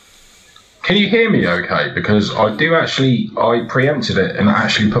Can you hear me okay? Because I preempted it and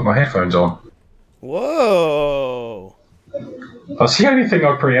actually put my headphones on. Whoa. That's the only thing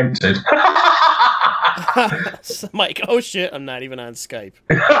I preempted. Mike, oh shit, I'm not even on Skype.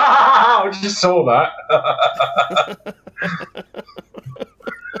 I just saw that.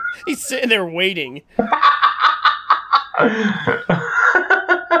 He's sitting there waiting.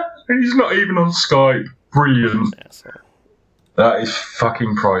 He's not even on Skype. Brilliant. Asshole. That is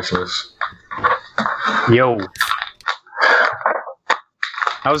fucking priceless. Yo.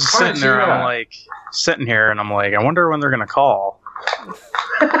 I was sitting there, and I'm like, I wonder when they're going to call.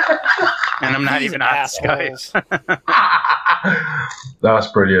 And I'm not even on Skype. That's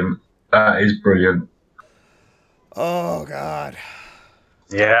brilliant. That is brilliant. Oh, God.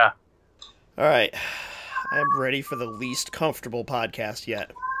 Yeah. All right. I'm ready for the least comfortable podcast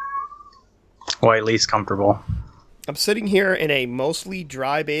yet. Why least comfortable? I'm sitting here in a mostly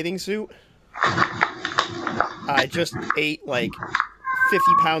dry bathing suit. I just ate like 50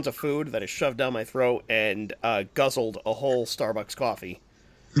 pounds of food that I shoved down my throat and guzzled a whole Starbucks coffee.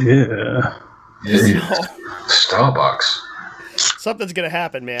 Yeah. Starbucks. Something's going to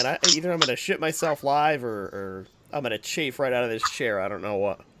happen, man. Either I'm going to shit myself live or I'm going to chafe right out of this chair. I don't know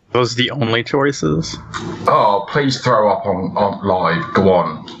what. Those are the only choices? Oh, please throw up on live. Go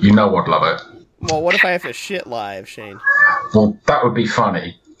on. You know I'd love it. Well, what if I have to shit live, Shane? Well, that would be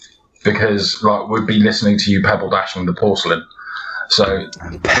funny. Because, like, we'd be listening to you pebble dashing the porcelain. So...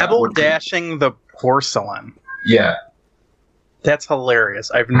 Pebble dashing the porcelain? Yeah. That's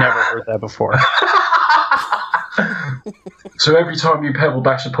hilarious. I've never heard that before. So every time you pebble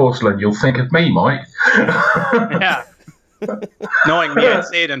dash the porcelain, you'll think of me, Mike. Yeah. Knowing me, I'd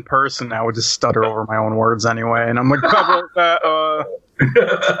say it in person. I would just stutter over my own words anyway. And I'm like, pebble that,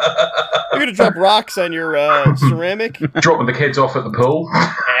 You're going to drop rocks on your ceramic? Dropping the kids off at the pool.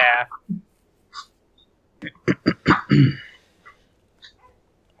 Yeah.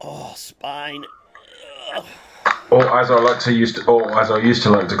 Oh, spine. Ugh. Or as I used to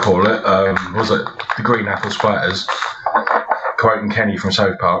like to call it, was it the green apple splatters? Quoting Kenny from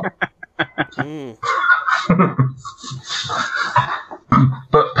South Park.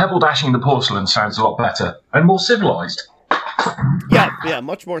 But pebble dashing the porcelain sounds a lot better and more civilized. Yeah,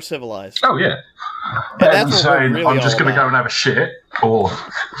 much more civilized. Oh yeah. Better than saying really I'm just going to about. go and have a shit, or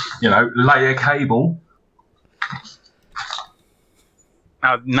lay a cable.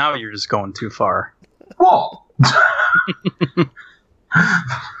 Now you're just going too far. What?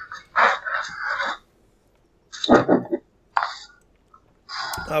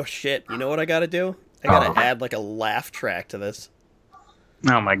 Oh shit! You know what I gotta do? I gotta add like a laugh track to this.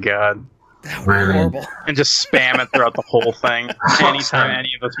 Oh my god. That would be horrible. And just spam it throughout the whole thing. Anytime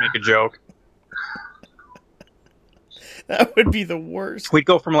any of us make a joke. That would be the worst. We'd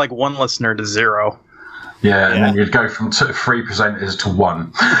go from like 1 listener to 0. Yeah, and then you'd go from 3 presenters to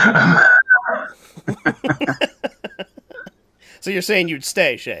 1. So you're saying you'd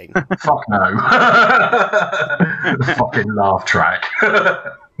stay, Shane? Fuck no. The fucking laugh track.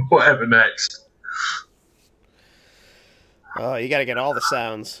 Whatever next. Oh, you gotta get all the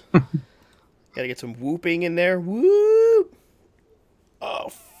sounds. Gotta get some whooping in there. Whoop! Oh,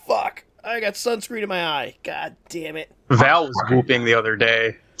 fuck. I got sunscreen in my eye. God damn it. Val was whooping the other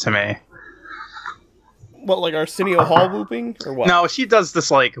day to me. What, like Arsenio Hall whooping? Or what? No, she does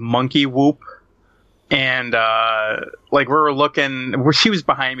this, like, monkey whoop. And, like, we were looking... She was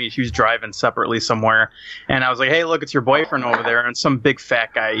behind me. She was driving separately somewhere. And I was like, hey, look, it's your boyfriend over there. And some big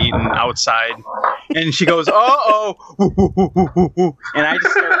fat guy eating outside. And she goes, uh-oh! And I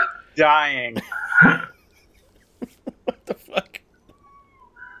just started dying. What the fuck?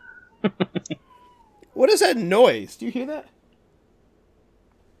 What is that noise? Do you hear that?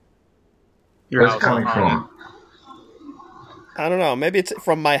 Where's it coming from? I don't know. Maybe it's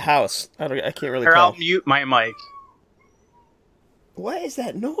from my house. I can't really Or tell. I'll mute my mic. What is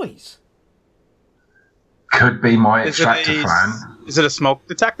that noise? Could be my extractor fan. Is it a smoke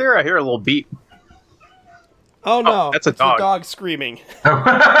detector? I hear a little beep. Oh no, that's a it's dog. the dog screaming.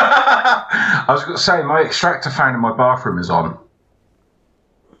 I was going to say, my extractor fan in my bathroom is on.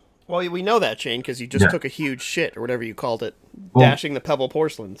 Well, we know that, Shane, because you just took a huge shit, or whatever you called it, dashing the pebble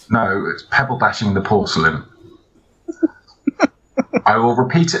porcelains. No, it's pebble dashing the porcelain. I will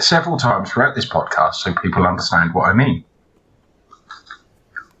repeat it several times throughout this podcast so people understand what I mean.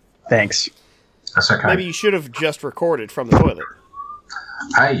 Thanks. That's okay. Maybe you should have just recorded from the toilet.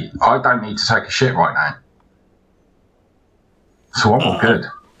 Hey, I don't need to take a shit right now. So I'm all good.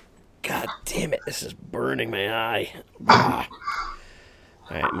 God damn it, this is burning my eye.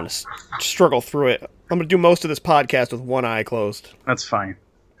 Alright, I'm going to struggle through it. I'm going to do most of this podcast with one eye closed. That's fine.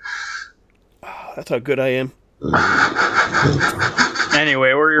 That's how good I am.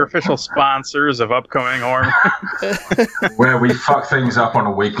 Anyway, we're your official sponsors of upcoming horror. Where we fuck things up on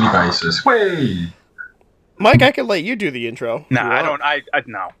a weekly basis. Whee! Mike, I can let you do the intro. No, I don't.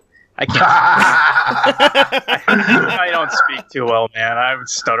 No, I can't. I don't speak too well, man. I would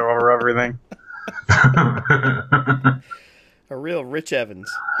stutter over everything. A real Rich Evans.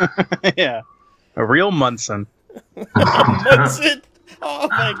 Yeah, a real Munson. Munson. Oh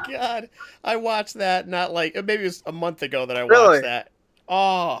my god! I watched that not like maybe it was a month ago that I watched Really? that.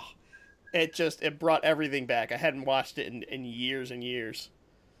 Oh, it brought everything back. I hadn't watched it in years and years.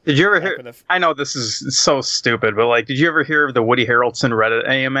 Did you ever Back hear? when the- I know this is so stupid, but like, did you ever hear of the Woody Harrelson Reddit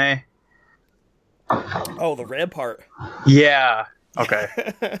AMA? Oh, the Rampart. Yeah. Okay.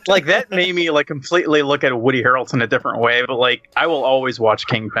 Like that made me like completely look at Woody Harrelson a different way, but like I will always watch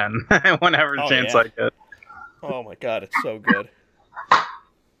Kingpin whenever Oh, chance yeah. I get. Oh my god, it's so good.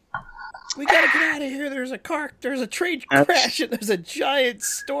 We gotta get out of here. There's a train crash, and there's a giant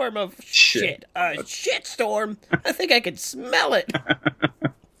storm of shit. A shit storm. I think I can smell it.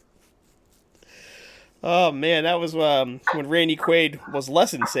 Oh man, that was when Randy Quaid was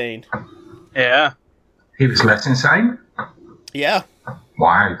less insane. Yeah. He was less insane? Yeah,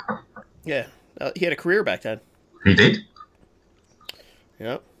 Wow. yeah. He had a career back then. He did?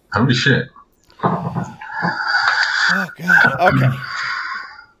 Yep. Holy shit. Oh god. Okay.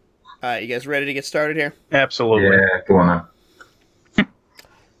 All right, you guys ready to get started here? Absolutely. Yeah, go on then.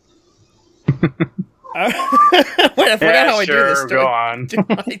 Wait, I forgot how I do this. Go on. Do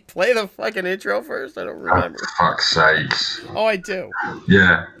I play the fucking intro first? I don't Oh, remember. for fuck's sakes. Oh, I do.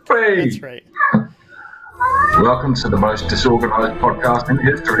 Yeah. Whee! That's right. Welcome to the most disorganized podcast in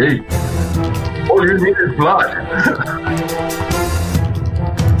history. All you need is blood.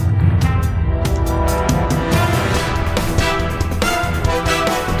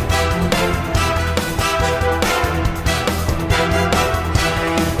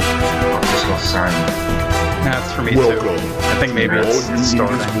 I've just lost sound. That's for me Welcome. too. I think maybe All it's You Need Is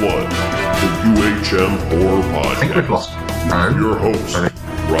starting. Blood, the UHM Horror I think we've Podcast. lost. No. Your hosts,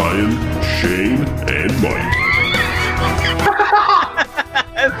 Ryan, Shane, and Mike.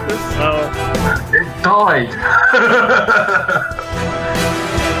 So, It died.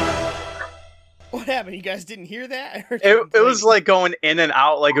 What happened? You guys didn't hear that? I heard it was like going in and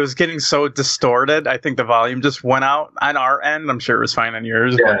out, like it was getting so distorted. I think the volume just went out on our end. I'm sure it was fine on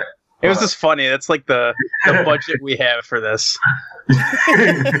yours. Yeah. But it was just funny. That's like the budget we have for this.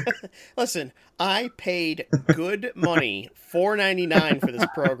 Listen, I paid good money, $4.99 for this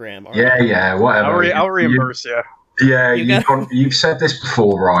program. all Yeah, right? yeah, whatever. I'll reimburse you. Yeah, You you've said this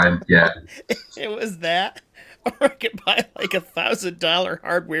before, Ryan. Yeah. It was that, or I could buy like $1,000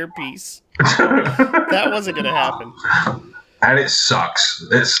 hardware piece. That wasn't going to happen. And it sucks.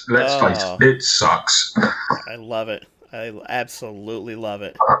 Let's face it, it sucks. I love it. I absolutely love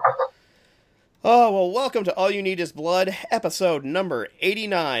it. Oh, well, welcome to All You Need Is Blood, episode number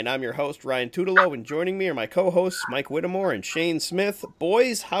 89. I'm your host, Ryan Tutelo, and joining me are my co-hosts, Mike Whittemore and Shane Smith.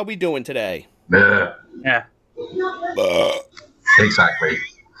 Boys, how we doing today? Yeah, Yeah. exactly.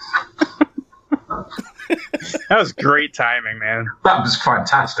 That was great timing, man. That was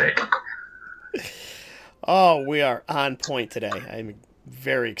fantastic. Oh, we are on point today. I'm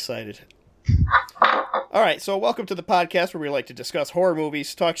very excited. All right, so welcome to the podcast where we like to discuss horror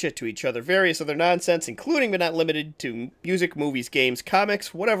movies, talk shit to each other, various other nonsense, including but not limited to music, movies, games,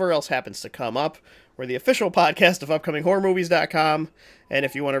 comics, whatever else happens to come up. We're the official podcast of upcominghorrormovies.com, and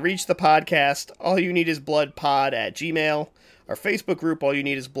if you want to reach the podcast, all you need is blood pod at Gmail, our Facebook group, All You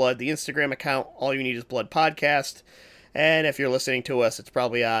Need Is Blood, the Instagram account, All You Need Is Blood Podcast, and if you're listening to us, it's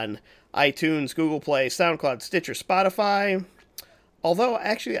probably on iTunes, Google Play, SoundCloud, Stitcher, Spotify. Although,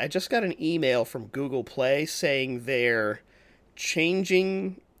 actually, I just got an email from Google Play saying they're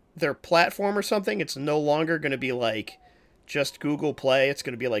changing their platform or something. It's no longer going to be like just Google Play. It's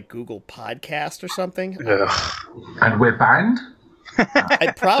going to be like Google Podcast or something. Ugh. And we're banned?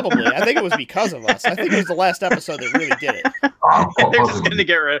 I think it was because of us. I think it was the last episode that really did it. Oh, They're just possibly. going to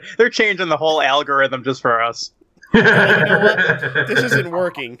get rid. They're changing the whole algorithm just for us. You know what? This isn't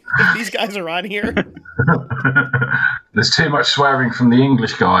working. If these guys are on here, There's too much swearing from the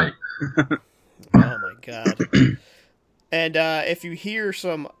English guy. oh my god. And if you hear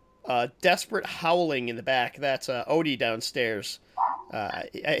some desperate howling in the back, that's Odie downstairs.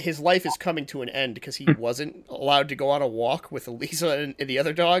 His life is coming to an end because he wasn't allowed to go on a walk with Elisa and the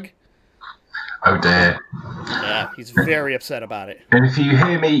other dog. Oh dear. Yeah, he's very upset about it. And if you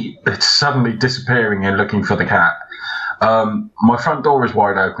hear me suddenly disappearing and looking for the cat, my front door is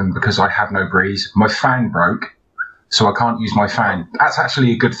wide open because I have no breeze. My fan broke, so I can't use my fan. That's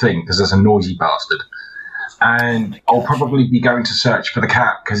actually a good thing because there's a noisy bastard. And I'll probably be going to search for the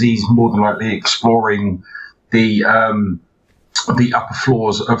cat because he's more than likely exploring the upper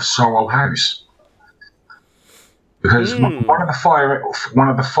floors of Sorrel House. Because one of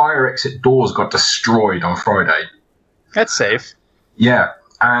the fire exit doors got destroyed on Friday. That's safe. Yeah,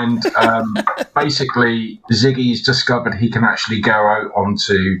 and basically Ziggy's discovered he can actually go out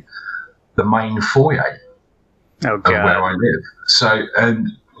onto the main foyer of where I live. So,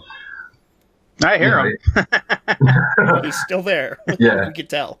 I hear him. He's still there. Yeah. You can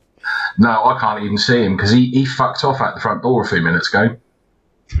tell. No, I can't even see him because he fucked off at the front door a few minutes ago.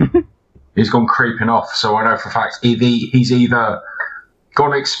 He's gone creeping off, so I know for a fact he's either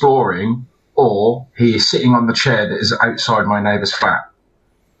gone exploring or he is sitting on the chair that is outside my neighbour's flat,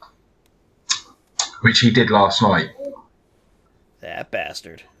 which he did last night. That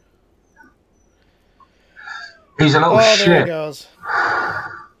bastard. He's a little shit. There he goes.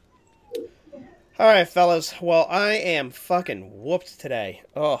 All right, fellas. Well, I am fucking whooped today.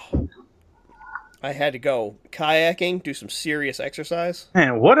 Oh, I had to go kayaking, do some serious exercise.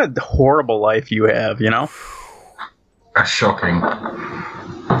 Man, what a horrible life you have, you know? That's shocking.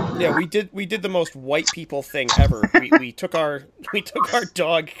 Yeah, we did the most white people thing ever. We took our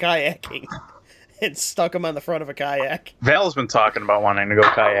dog kayaking and stuck him on the front of a kayak. Val's been talking about wanting to go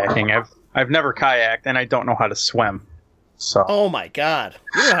kayaking. I've never kayaked and I don't know how to swim. So Oh my god.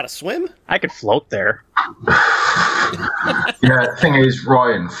 You know how to swim? I could float there. Yeah, the thing is,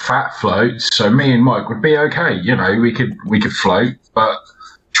 Ryan, fat floats, so me and Mike would be okay. You know, we could float, but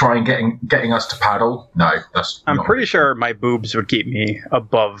try and getting us to paddle, no, that's I'm not. pretty sure my boobs would keep me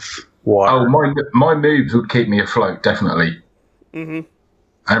above water. Oh, my moves would keep me afloat, definitely. Mm-hmm.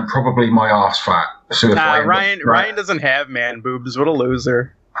 And probably my arse fat. So if I Ryan doesn't have man boobs. What a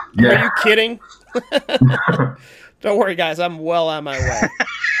loser. Are Yeah. you kidding? Don't worry, guys. I'm well on my way.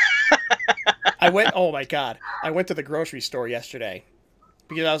 Oh my god. I went to the grocery store yesterday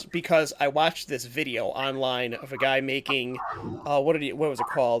because I watched this video online of a guy making what was it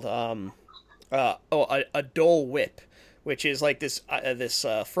called? A Dole Whip, which is like this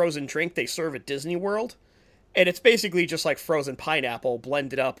frozen drink they serve at Disney World, and it's basically just like frozen pineapple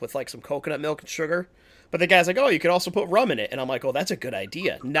blended up with like some coconut milk and sugar. But the guy's like, "Oh, you could also put rum in it," and I'm like, "Oh, that's a good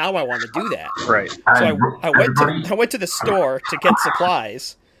idea. Now I want to do that." Right. So I went to the store to get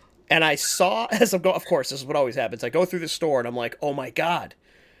supplies, and I saw as I'm going. Of course, this is what always happens. I go through the store and I'm like, "Oh my god,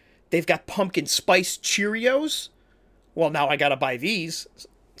 they've got pumpkin spice Cheerios." Well, now I gotta buy these.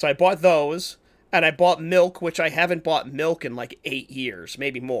 So I bought those, and I bought milk, which I haven't bought milk in like 8 years,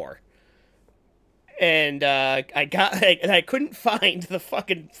 maybe more. And I couldn't find the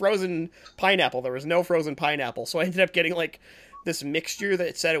fucking frozen pineapple. There was no frozen pineapple, so I ended up getting like this mixture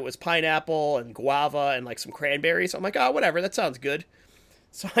that said it was pineapple and guava and like some cranberries. So I'm like, oh, whatever, that sounds good.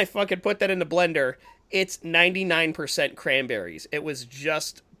 So I fucking put that in the blender. It's 99% cranberries. It was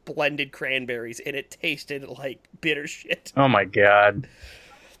just blended cranberries, and it tasted like bitter shit. Oh my god.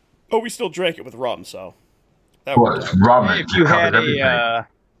 Oh, we still drank it with rum, so that Well, worked it's out. rum. If you had a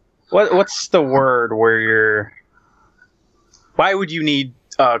what's the word where you're? Why would you need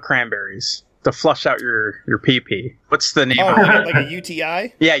cranberries to flush out your pee pee? What's the name Oh, of it? like a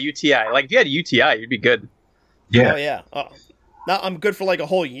UTI? Yeah, UTI. Like if you had a UTI, you'd be good. Yeah. Oh, yeah. Oh. Now I'm good for like a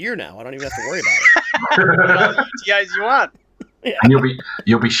whole year now. I don't even have to worry about All the UTIs you want. it. And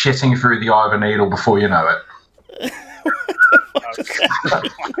you'll be shitting through the eye of a needle before you know it.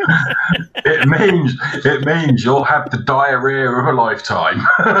 It means you'll have the diarrhea of a lifetime.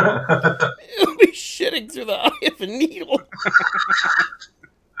 You'll be shitting through the eye of a needle.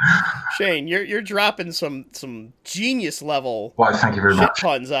 Shane, you're dropping some genius level Why, thank you very shit much.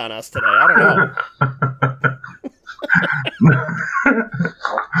 puns on us today. I don't know.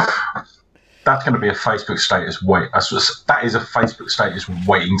 That's going to be a Facebook status. That is a Facebook status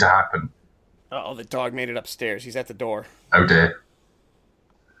waiting to happen. Oh, the dog made it upstairs. He's at the door. Oh dear.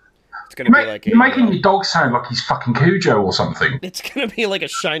 It's gonna be like You're making your dog sound like he's fucking Cujo or something. It's gonna be like a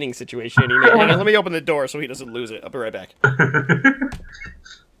Shining situation. Hang on, let me open the door so he doesn't lose it. I'll be right back.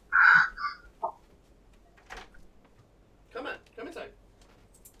 Come inside.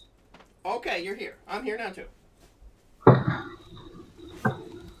 Okay, you're here. I'm here now too.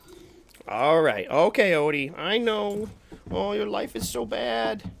 All right. Okay, Odie. I know. Oh, your life is so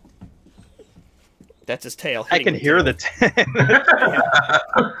bad. That's his tail. I can hear the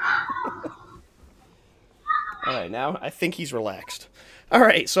All right, now I think he's relaxed. All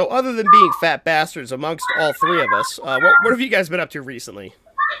right, so other than being fat bastards amongst all three of us, what have you guys been up to recently?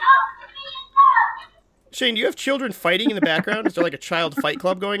 Shane, do you have children fighting in the background? Is there like a child fight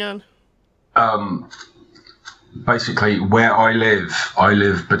club going on? basically where I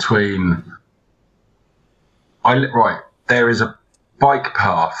live between. Right, there is a bike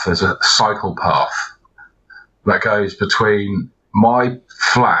path. There's a cycle path that goes between my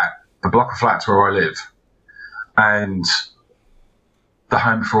flat, the block of flats where I live, and the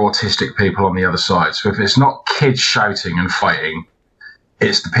home for autistic people on the other side. So if it's not kids shouting and fighting,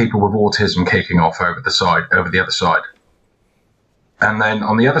 it's the people with autism kicking off over the other side. And then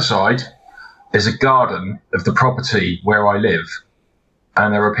on the other side is a garden of the property where I live,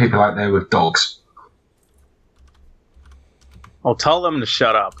 and there are people out there with dogs. I'll tell them to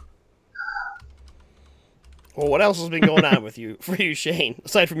shut up. Well, what else has been going on for you, Shane,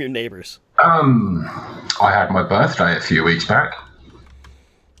 aside from your neighbors? I had my birthday a few weeks back.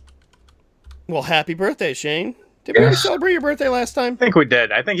 Well, happy birthday, Shane. Did we celebrate your birthday last time? I think we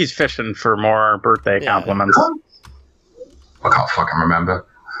did. I think he's fishing for more birthday compliments. I can't fucking remember.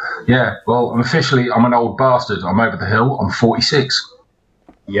 Yeah, well, I'm an old bastard. I'm over the hill. I'm 46.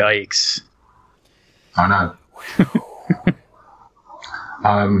 Yikes. I know.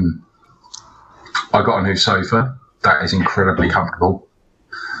 I got a new sofa. That is incredibly comfortable.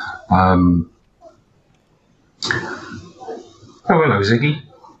 Oh, hello, Ziggy.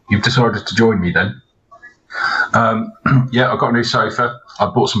 You've decided to join me then. Yeah, I got a new sofa. I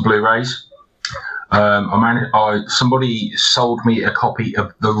bought some Blu-rays. Somebody sold me a copy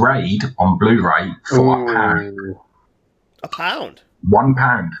of The Raid on Blu-ray for £1. £1?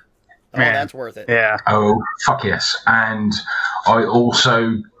 £1. Oh, that's worth it. Yeah. Oh, fuck yes. And I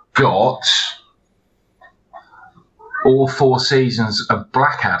also got all 4 seasons of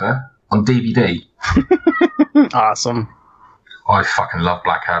Blackadder on DVD. Awesome. I fucking love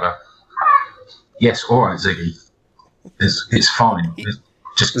Blackadder. Yes, all right, Ziggy. It's fine. It's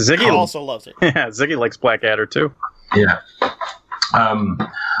just Ziggy also loves it. Yeah, Ziggy likes Blackadder too. Yeah.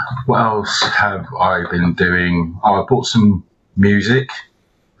 What else have I been doing? I bought some music.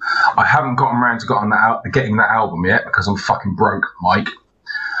 I haven't gotten around to getting that album yet because I'm fucking broke, Mike.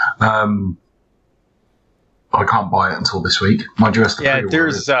 I can't buy it until this week. Mind you,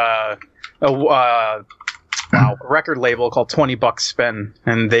 there's a record label called 20 Bucks Spin,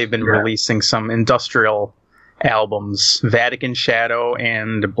 and they've been releasing some industrial albums, Vatican Shadow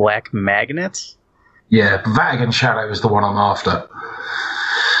and Black Magnet. Yeah, Vatican Shadow is the one I'm after.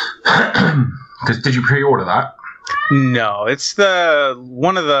 Because did you pre-order that? No, it's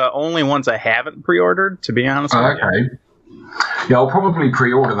one of the only ones I haven't pre-ordered, to be honest with you. Okay. Yeah, I'll probably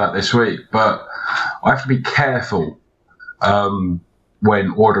pre-order that this week, but I have to be careful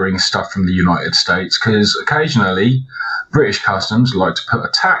when ordering stuff from the United States, because occasionally British customs like to put a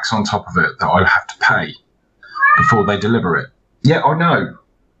tax on top of it that I'll have to pay before they deliver it. Yeah, I know.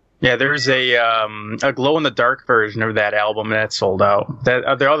 Yeah, there's a glow-in-the-dark version of that album that's sold out.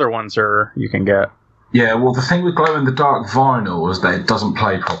 The other ones you can get. Yeah, well, the thing with glow-in-the-dark vinyl is that it doesn't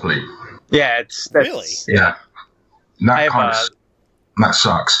play properly. Yeah, really? Yeah. That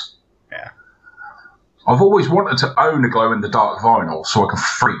sucks. Yeah. I've always wanted to own a glow-in-the-dark vinyl so I can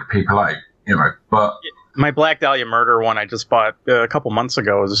freak people out, but... My Black Dahlia Murder one I just bought a couple months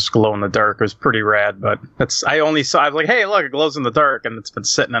ago was glow-in-the-dark. It was pretty rad, but I was like, hey, look, it glows in the dark, and it's been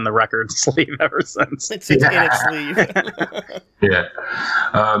sitting in the record sleeve ever since. It's in its sleeve. Yeah.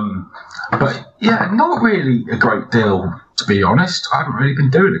 But, yeah, not really a great deal, to be honest. I haven't really been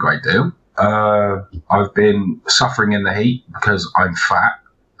doing a great deal. I've been suffering in the heat because I'm fat,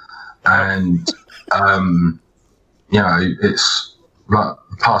 and, it's... Like,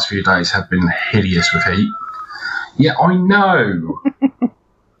 the past few days have been hideous with heat. Yeah, I know.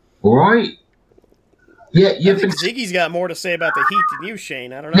 All right? Yeah, I think Ziggy's got more to say about the heat than you,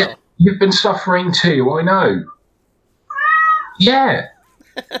 Shane. I don't know. Yeah, you've been suffering too, I know. Yeah.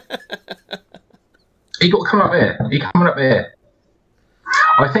 He got to come up here. He's coming up here.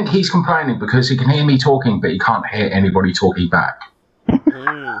 I think he's complaining because he can hear me talking, but he can't hear anybody talking back.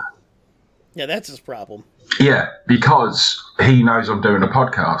 Yeah, that's his problem. Yeah, because he knows I'm doing a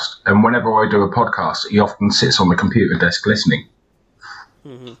podcast, and whenever I do a podcast, he often sits on the computer desk listening.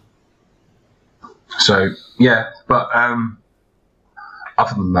 Mm-hmm. So, yeah, but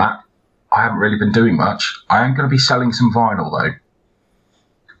other than that, I haven't really been doing much. I am going to be selling some vinyl, though.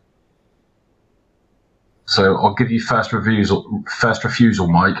 So I'll give you first refusal,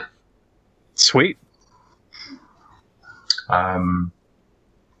 Mike. Sweet.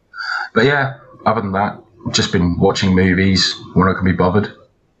 But yeah, other than that, I've just been watching movies when I can be bothered.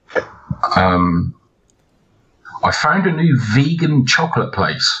 I found a new vegan chocolate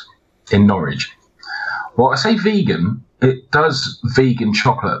place in Norwich. Well, I say vegan, it does vegan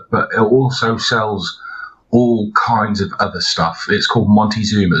chocolate, but it also sells all kinds of other stuff. It's called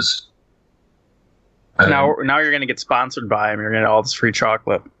Montezuma's. Now you're gonna get sponsored by him. You're gonna get all this free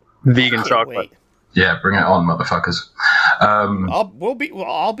chocolate, vegan Can't chocolate. wait. Yeah, bring it on, motherfuckers.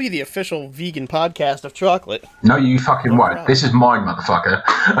 I'll be the official vegan podcast of chocolate. No, you fucking No won't. problem. This is mine, motherfucker.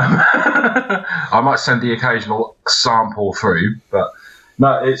 I might send the occasional sample through, but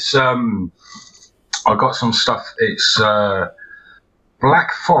no, it's I got some stuff. It's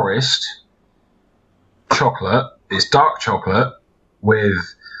Black Forest chocolate. It's dark chocolate with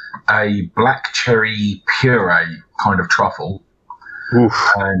a black cherry puree kind of truffle, Oof.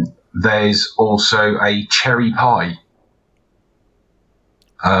 and there's also a cherry pie.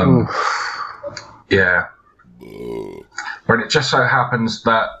 Yeah. But it just so happens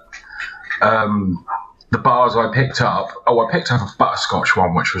that the bars I picked up, I picked up a butterscotch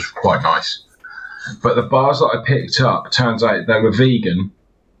one, which was quite nice. But the bars that I picked up, turns out they were vegan.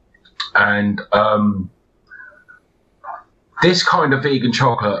 And this kind of vegan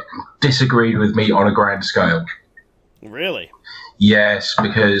chocolate disagreed with me on a grand scale. Really? Yes,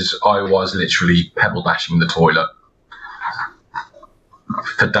 because I was literally pebble dashing the toilet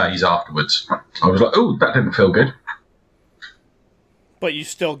for days afterwards. I was like, oh, that didn't feel good. But you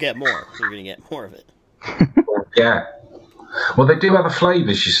still get more. You're going to get more of it. Yeah. Well, they do other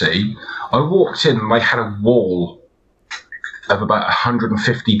flavours, you see. I walked in and they had a wall of about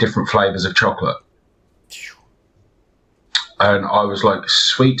 150 different flavours of chocolate. And I was like,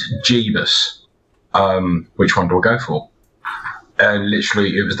 sweet Jeebus. Which one do I go for? And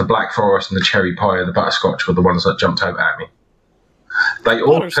literally, it was the Black Forest and the cherry pie and the butterscotch were the ones that jumped out at me. They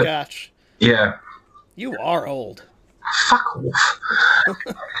all, Butterscotch. yeah, You are old. fuck off.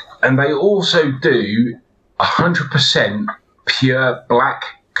 And they also do 100% pure black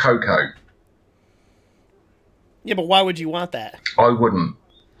cocoa. Yeah, but why would you want that? I wouldn't,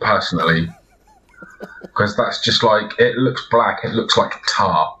 personally. Because that's just like, it looks black, it looks like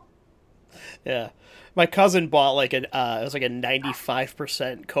tar. Yeah. My cousin bought like it was like a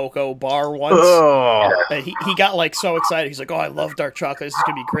 95% cocoa bar once. Oh. And he got like so excited. He's like, "Oh, I love dark chocolate. This is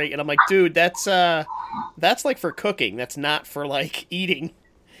gonna be great." And I'm like, "Dude, that's like for cooking. That's not for like eating."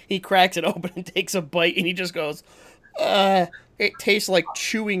 He cracks it open and takes a bite, and he just goes, "It tastes like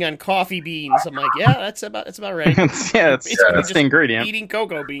chewing on coffee beans." I'm like, "Yeah, that's about right." Yeah, that's Basically that's just the ingredient. Eating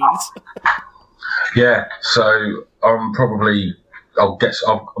cocoa beans. Yeah, so I'm probably... I've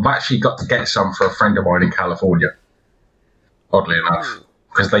actually got to get some for a friend of mine in California, oddly enough,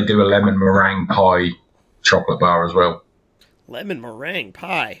 because they do a lemon meringue pie chocolate bar as well. Lemon meringue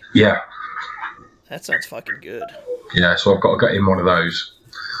pie. Yeah, That sounds fucking good. yeah, so I've got to get in one of those.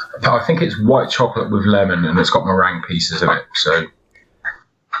 But I think it's white chocolate with lemon and it's got meringue pieces in it, so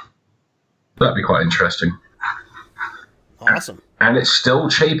that'd be quite interesting. Awesome. And it's still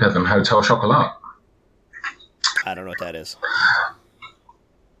cheaper than Hotel Chocolat. I don't know what that is.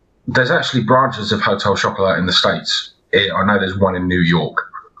 There's actually branches of Hotel Chocolat in the States. I know there's one in New York,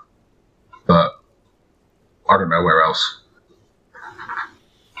 but I don't know where else.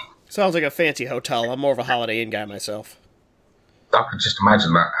 Sounds like a fancy hotel. I'm more of a Holiday Inn guy myself. I could just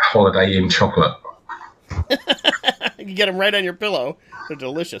imagine that Holiday Inn chocolate. You get them right on your pillow. They're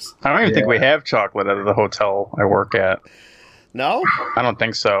delicious. I don't even think we have chocolate at the hotel I work at. No? I don't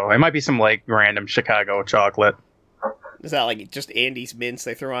think so. It might be some like random Chicago chocolate. Is that like just Andy's mints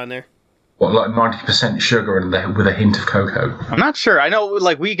they throw on there? What, like 90% sugar and with a hint of cocoa? I'm not sure. I know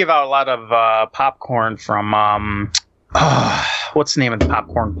like we give out a lot of popcorn from what's the name of the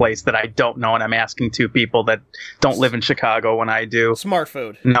popcorn place that I don't know, and I'm asking two people that don't live in Chicago when I do. Smart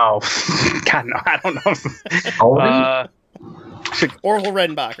food. No. God, no, I don't know. Orville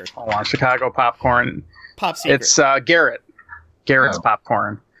Redenbacher. Hold on, Chicago popcorn. Pop Secret. It's Garrett. Garrett's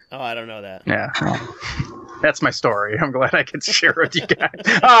popcorn. Oh, I don't know that. Yeah. Well, that's my story. I'm glad I could share with you guys.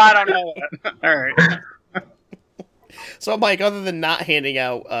 Oh, I don't know that. All right. So, Mike, other than not handing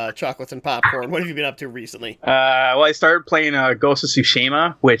out chocolates and popcorn, what have you been up to recently? Well, I started playing Ghost of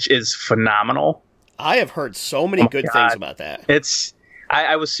Tsushima, which is phenomenal. I have heard so many good things about that.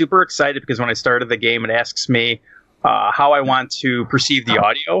 I was super excited because when I started the game, it asks me how I want to perceive the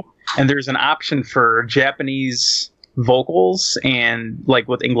audio, and there's an option for Japanese vocals and like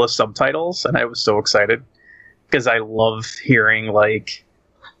with English subtitles, and I was so excited because I love hearing like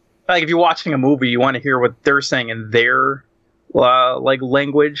if you're watching a movie, you want to hear what they're saying in their like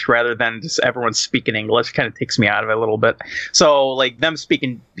language rather than just everyone speaking English. Kind of takes me out of it a little bit. So like them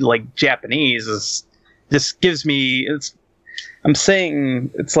speaking like Japanese is just gives me I'm saying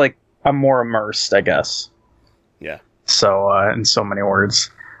it's like I'm more immersed, I guess. Yeah. So in so many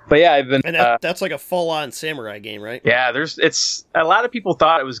words. But yeah, I've been. And that's like a full-on samurai game, right? Yeah, it's a lot of people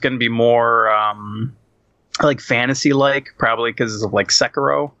thought it was going to be more like fantasy like, probably because of like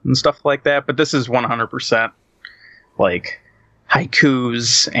Sekiro and stuff like that. But this is 100% like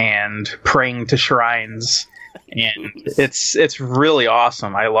haikus and praying to shrines, and it's really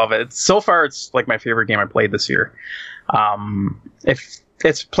awesome. I love it. So far, it's like my favorite game I played this year. If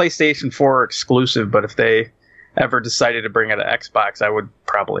it's PlayStation 4 exclusive, but if they ever decided to bring it to Xbox, I would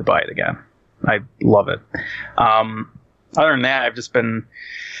probably buy it again. I love it. Other than that,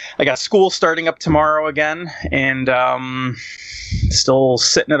 I got school starting up tomorrow again, and still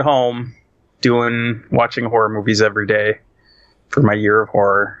sitting at home watching horror movies every day for my year of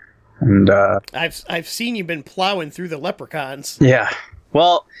horror. And I've seen you've been plowing through the Leprechauns. Yeah.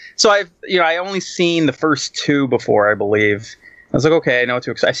 Well, so I only seen the first two before, I believe. I was like, okay, I know what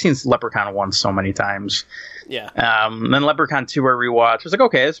to expect. I've seen Leprechaun 1 so many times. Yeah. Then Leprechaun 2 I rewatched. I was like,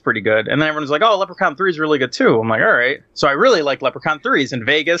 okay, it's pretty good. And then everyone's like, oh, Leprechaun 3 is really good too. I'm like, all right. So I really like Leprechaun 3. He's in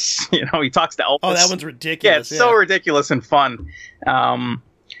Vegas. He talks to Elvis. Oh, that one's ridiculous. Yeah, it's so ridiculous and fun. And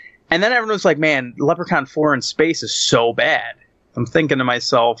then everyone's like, man, Leprechaun 4 in space is so bad. I'm thinking to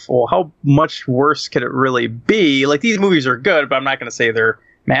myself, well, how much worse could it really be? Like, these movies are good, but I'm not going to say they're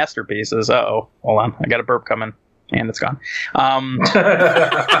masterpieces. Uh-oh. Hold on. I got a burp coming. And it's gone.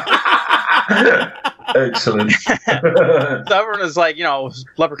 Excellent. So everyone is like,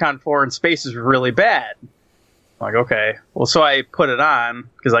 Leprechaun 4 in space is really bad. I'm like, okay. Well, so I put it on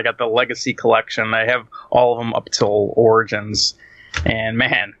because I got the Legacy collection. I have all of them up till Origins. And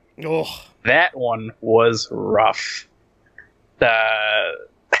man, that one was rough.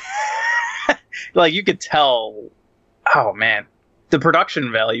 Like, you could tell, oh man, the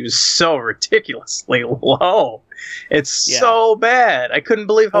production value is so ridiculously low. It's so bad. I couldn't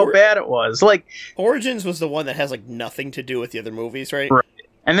believe how bad it was. Like, Origins was the one that has like nothing to do with the other movies, right? Right.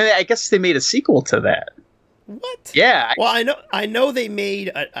 And then I guess they made a sequel to that. What? Yeah. Well, I know they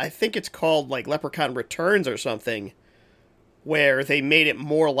made. I think it's called like Leprechaun Returns or something, where they made it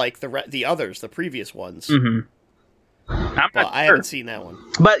more like the others, the previous ones. Mm-hmm. I haven't seen that one.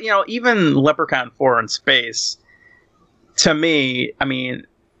 But even Leprechaun 4 in space, to me, I mean,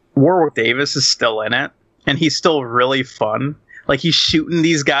 Warwick Davis is still in it, and he's still really fun. Like, he's shooting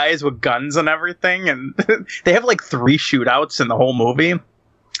these guys with guns and everything, and they have like 3 shootouts in the whole movie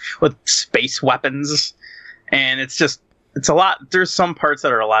with space weapons, and it's a lot. There's some parts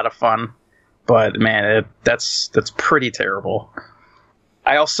that are a lot of fun, but man, that's pretty terrible.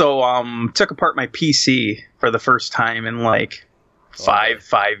 I also took apart my PC for the first time in like five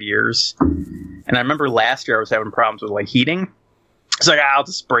years. And I remember last year I was having problems with like heating. So I'll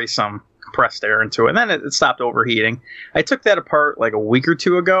just spray some compressed air into it. And then it stopped overheating. I took that apart like a week or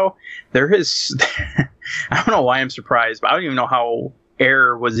two ago. There is, I don't know why I'm surprised, but I don't even know how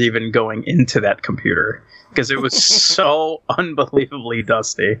air was even going into that computer because it was so unbelievably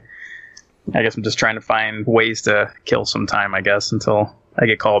dusty. I guess I'm just trying to find ways to kill some time, I guess, until I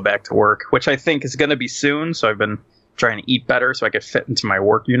get called back to work, which I think is going to be soon. So I've been trying to eat better so I could fit into my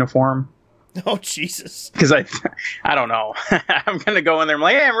work uniform. Oh, Jesus. Because I don't know. I'm going to go in there. I'm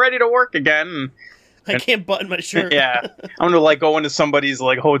like, hey, I'm ready to work again. I can't button my shirt. Yeah. I'm going to like go into somebody's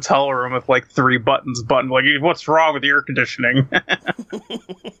like hotel room with like 3 buttons buttoned. Like, what's wrong with the air conditioning?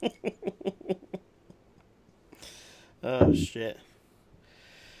 Oh, shit.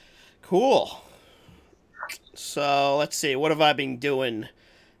 Cool. So let's see. What have I been doing?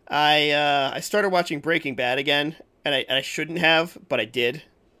 I started watching Breaking Bad again, and I shouldn't have, but I did.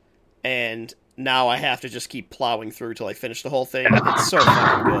 And now I have to just keep plowing through till I finish the whole thing. It's so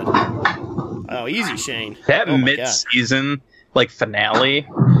fucking good. Oh, easy, Shane. That mid-season like finale,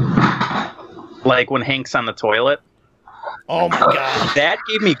 like when Hank's on the toilet. Oh my god. That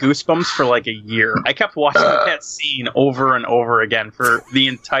gave me goosebumps for like a year. I kept watching that scene over and over again for the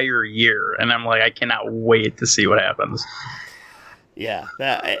entire year, and I'm like, I cannot wait to see what happens. Yeah,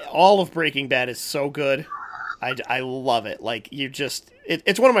 all of Breaking Bad is so good. I love it. Like,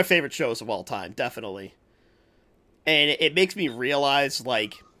 it's one of my favorite shows of all time, definitely. And it makes me realize,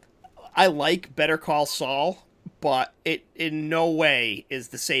 like, I like Better Call Saul, but it in no way is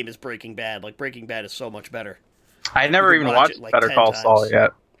the same as Breaking Bad. Like, Breaking Bad is so much better. I never even watched Better Call Saul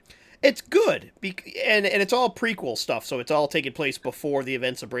yet. It's good, and it's all prequel stuff, so it's all taking place before the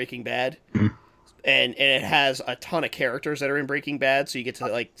events of Breaking Bad. Mm-hmm. And it has a ton of characters that are in Breaking Bad, so you get to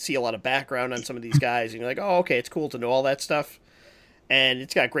like see a lot of background on some of these guys, and you're like, oh, okay, it's cool to know all that stuff. And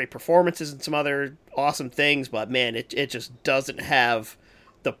it's got great performances and some other awesome things, but man, it just doesn't have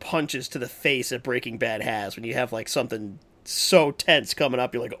the punches to the face that Breaking Bad has. When you have like something so tense coming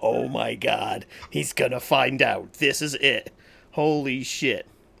up, you're like, oh my god, he's gonna find out. This is it. Holy shit.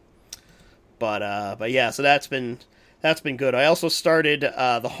 But yeah, so that's been That's been good. I also started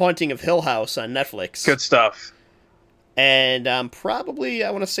The Haunting of Hill House on Netflix. Good stuff. And I'm probably,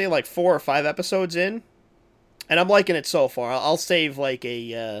 I want to say, like 4 or 5 episodes in. And I'm liking it so far. I'll save like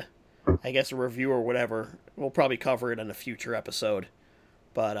a review or whatever. We'll probably cover it in a future episode.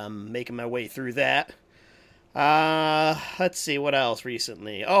 But I'm making my way through that. Let's see, what else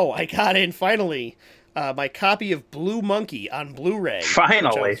recently? Oh, I got in, finally, my copy of Blue Monkey on Blu-ray.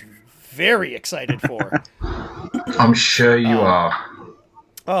 Finally. Which I was very excited for. I'm sure you are.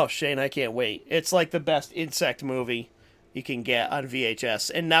 Oh, Shane, I can't wait. It's like the best insect movie you can get on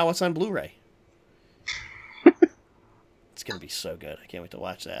VHS, and now it's on Blu-ray. It's going to be so good. I can't wait to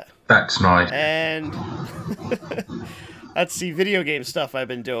watch that. That's nice. And let's see, video game stuff I've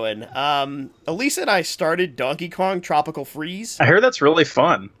been doing. Elisa and I started Donkey Kong Tropical Freeze. I hear that's really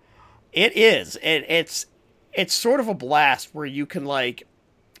fun. It is. It's sort of a blast where you can, like,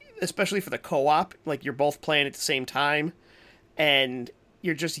 especially for the co-op, like, you're both playing at the same time, and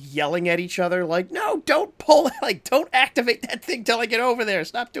you're just yelling at each other, like, no, don't pull, like, don't activate that thing till I get over there.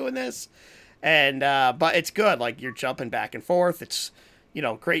 Stop doing this. And, but it's good. Like, you're jumping back and forth. It's,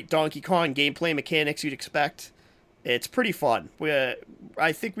 great Donkey Kong gameplay mechanics you'd expect. It's pretty fun.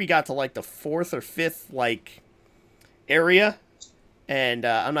 I think we got to, like, the 4th or 5th, like, area. And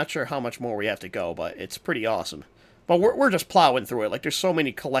I'm not sure how much more we have to go, but it's pretty awesome. But we're just plowing through it. Like, there's so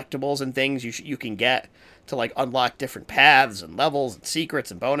many collectibles and things you can get to, like, unlock different paths and levels and secrets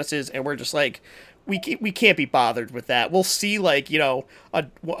and bonuses. And we're just like, we can't be bothered with that. We'll see, like,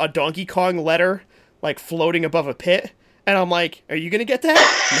 a Donkey Kong letter, like, floating above a pit. And I'm like, are you going to get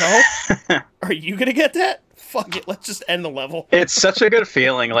that? No? Are you going to get that? Fuck it, let's just end the level. It's such a good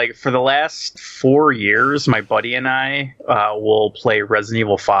feeling. Like, for the last 4 years, my buddy and I will play Resident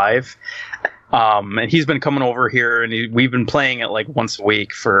Evil 5. And he's been coming over here, and we've been playing it, like, once a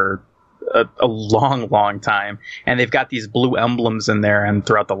week for a long, long time. And they've got these blue emblems in there and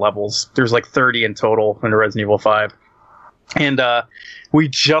throughout the levels. There's, like, 30 in total in Resident Evil 5. And we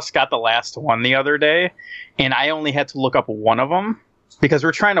just got the last one the other day, and I only had to look up one of them, because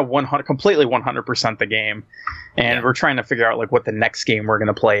we're trying to completely 100% the game, and we're trying to figure out, like, what the next game we're going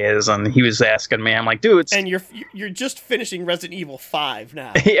to play is. And he was asking me, I'm like, dude, and you're just finishing Resident Evil 5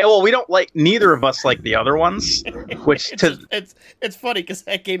 now. Yeah, well, we don't like, neither of us like the other ones, which it's funny because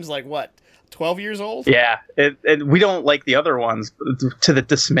that game's like, what, 12 years old? Yeah, and we don't like the other ones, to the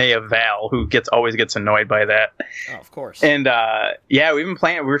dismay of Val, who always gets annoyed by that. Oh, of course. And yeah, we've been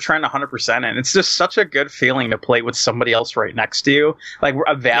playing it. We were trying to 100%, and it's just such a good feeling to play with somebody else right next to you. Like,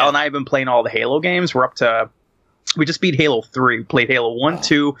 Val and I have been playing all the Halo games. We just beat Halo 3. We played Halo 1,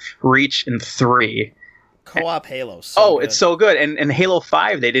 2, Reach, and 3. Co-op Halo. It's so good. And Halo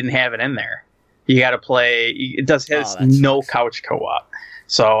 5, they didn't have it in there. You got to play. It has no nice couch co-op.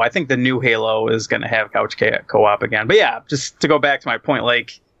 So I think the new Halo is going to have couch co-op again. But yeah, just to go back to my point,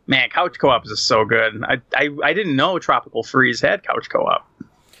 like, man, couch co-op is just so good. I didn't know Tropical Freeze had couch co-op.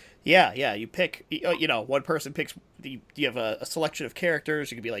 Yeah. You pick, one person picks. You have a selection of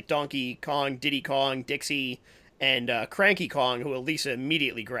characters. You could be like Donkey Kong, Diddy Kong, Dixie, and Cranky Kong, who Elisa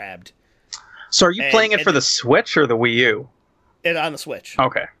immediately grabbed. So are you playing it for the Switch or the Wii U? On the Switch.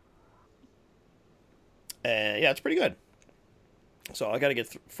 Okay. Yeah, it's pretty good. So I got to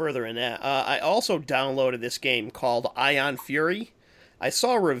get further in that. I also downloaded this game called Ion Fury. I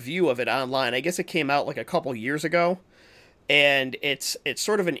saw a review of it online. I guess it came out like a couple years ago. And it's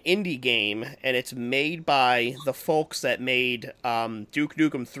sort of an indie game, and it's made by the folks that made Duke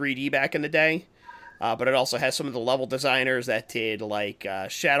Nukem 3D back in the day. But it also has some of the level designers that did, like,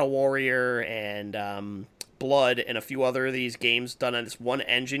 Shadow Warrior and Blood and a few other of these games done on this one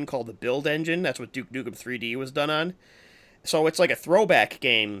engine called the Build Engine. That's what Duke Nukem 3D was done on. So it's like a throwback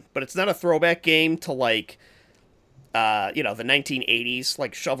game, but it's not a throwback game to, like, the 1980s,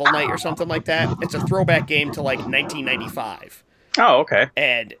 like Shovel Knight or something like that. It's a throwback game to, like, 1995. Oh, okay.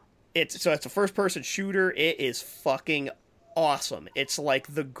 And it's a first-person shooter. It is fucking awesome. It's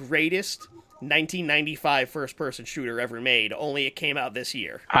like the greatest 1995 first-person shooter ever made, only it came out this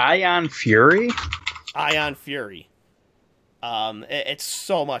year. Ion Fury? Ion Fury. It's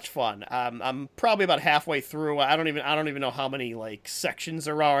so much fun. I'm probably about halfway through. I don't even know how many, like, sections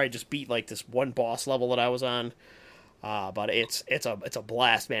there are. I just beat, like, this one boss level that I was on. But it's a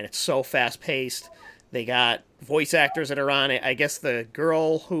blast, man. It's so fast paced. They got voice actors that are on it. I guess the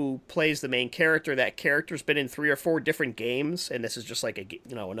girl who plays the main character, that character's been in 3 or 4 different games, and this is just like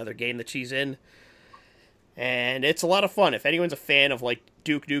another game that she's in. And it's a lot of fun. If anyone's a fan of, like,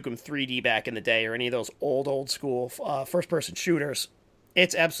 Duke Nukem 3D back in the day, or any of those old school first-person shooters,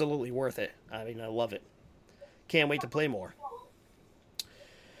 it's absolutely worth it. I mean, I love it. Can't wait to play more.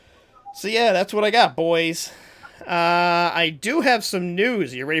 So yeah, that's what I got, boys. I do have some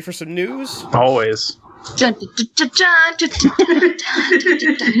news. Are you ready for some news? Always.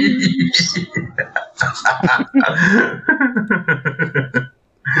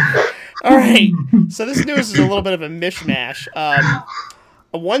 All right. So this news is a little bit of a mishmash.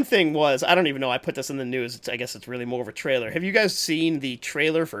 One thing was, I don't even know, I put this in the news. I guess it's really more of a trailer. Have you guys seen the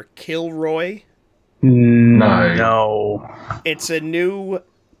trailer for Kilroy? No. It's a new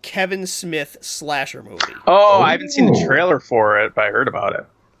Kevin Smith slasher movie. Oh, I haven't seen the trailer for it, but I heard about it.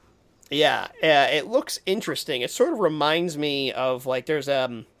 Yeah, it looks interesting. It sort of reminds me of, like, there's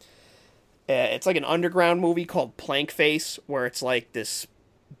it's like an underground movie called Plank Face, where it's like this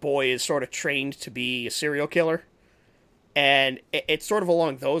boy is sort of trained to be a serial killer. And it's sort of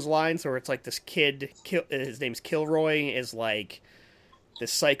along those lines, where it's like this kid, his name's Kilroy, is like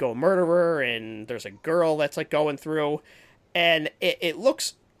this psycho murderer, and there's a girl that's like going through, and it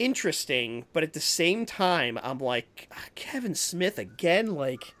looks interesting, but at the same time, I'm like, Kevin Smith again?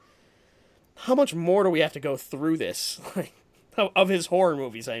 Like, how much more do we have to go through this? Like, of his horror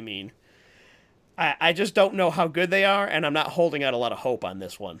movies, I mean. I just don't know how good they are, and I'm not holding out a lot of hope on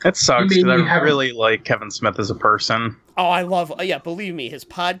this one. That sucks, because I really like Kevin Smith as a person. Oh, I love, believe me, his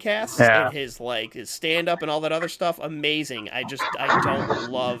podcasts and his stand-up and all that other stuff, amazing. I don't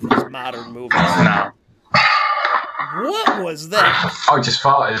love his modern movies. No. What was that? I just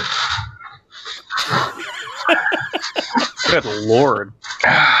farted. Good lord.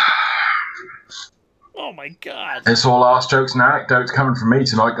 Oh my god. It's all arse jokes and anecdotes coming from me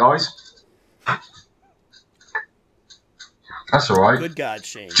tonight, guys. That's all right. Good God,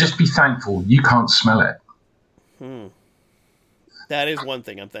 Shane. Just be thankful you can't smell it. That is one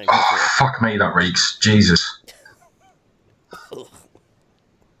thing I'm thankful for. Fuck me, that reeks. Jesus.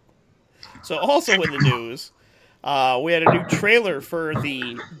 So also in the news, we had a new trailer for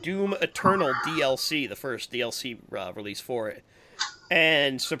the Doom Eternal DLC, the first DLC release for it.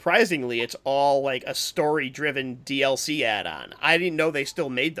 And surprisingly, it's all like a story-driven DLC add-on. I didn't know they still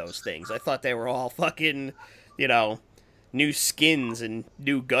made those things. I thought they were all fucking, new skins and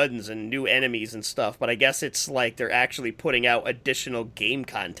new guns and new enemies and stuff. But I guess it's like they're actually putting out additional game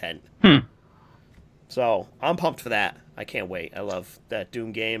content. So I'm pumped for that. I can't wait. I love that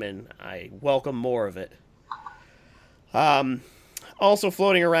Doom game, and I welcome more of it. Also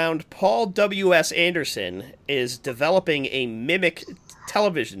floating around, Paul W.S. Anderson is developing a Mimic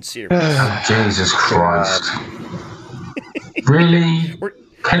television series. Jesus Christ. Really? Were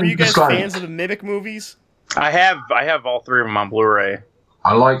you guys fans of the Mimic movies? I have all three of them on Blu-ray.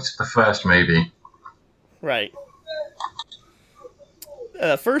 I liked the first movie. Right.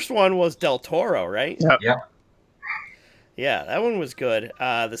 The first one was Del Toro, right? Yep. Yeah, that one was good.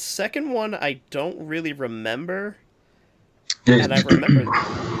 The second one I don't really remember. Yeah. And I remember...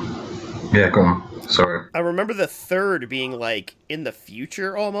 Yeah, go on. Sorry. I remember the third being, like, in the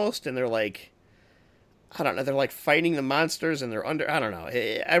future almost, and they're, like... I don't know, they're, like, fighting the monsters, and they're under... I don't know.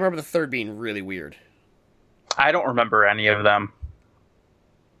 I remember the third being really weird. I don't remember any of them.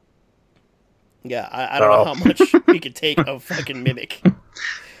 Yeah, I don't know how much we could take of fucking Mimic.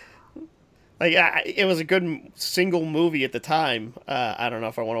 Like, it was a good single movie at the time. I don't know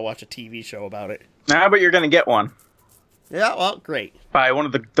if I want to watch a TV show about it. Nah, but you're going to get one. Yeah, well, great. By one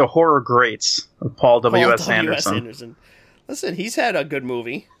of the horror greats, Paul W.S. Anderson. Listen, he's had a good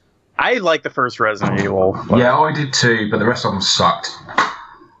movie. I like the first Resident Evil. Yeah, I did too, but the rest of them sucked.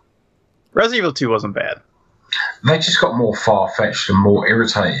 Resident Evil 2 wasn't bad. They just got more far-fetched and more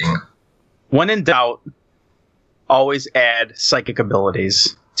irritating. When in doubt, always add psychic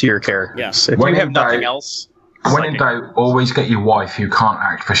abilities to your characters. Yeah. If you have nothing else... When in doubt, always get your wife who can't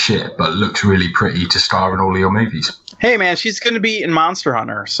act for shit but looks really pretty to star in all of your movies. Hey man, she's going to be in Monster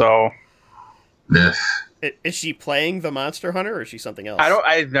Hunter, so... Ugh. Is she playing the Monster Hunter, or is she something else?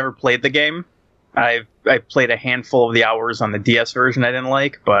 I've never played the game. I played a handful of the hours on the DS version I didn't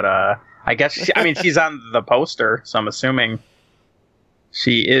like, but I guess she's on the poster, so I'm assuming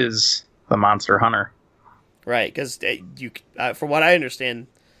she is the Monster Hunter. Right, because from what I understand,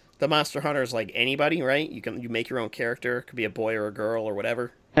 the Monster Hunter is like anybody, right? You make your own character. It could be a boy or a girl or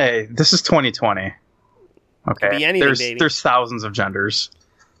whatever. Hey, this is 2020. Okay, could be anything, baby. There's thousands of genders.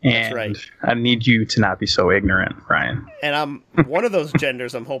 And that's right. I need you to not be so ignorant, Ryan. And one of those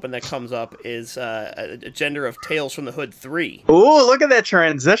genders I'm hoping that comes up is a gender of Tales from the Hood 3. Ooh, look at that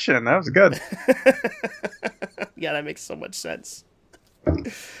transition. That was good. Yeah, that makes so much sense.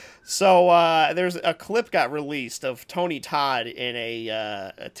 So there's a clip got released of Tony Todd in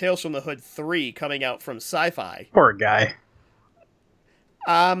a Tales from the Hood 3 coming out from Sci-Fi. Poor guy.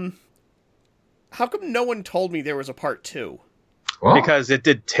 How come no one told me there was a part 2? What? Because it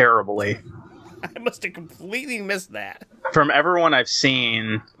did terribly. I must have completely missed that. From everyone I've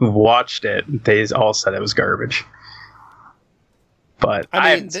seen who watched it, they all said it was garbage. But I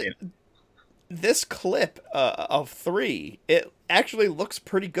haven't seen it. This clip of 3, it actually looks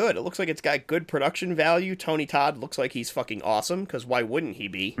pretty good. It looks like it's got good production value. Tony Todd looks like he's fucking awesome, because why wouldn't he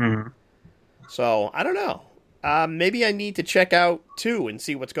be? Mm-hmm. So, I don't know. Maybe I need to check out 2 and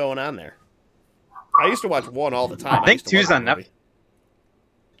see what's going on there. I used to watch 1 all the time. I think 2's on Netflix.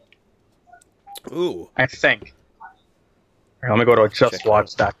 Ooh. I think. Here, let me go to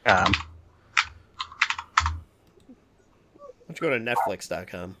justwatch.com. Why don't you go to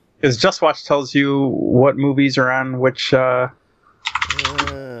netflix.com? Because Just Watch tells you what movies are on which...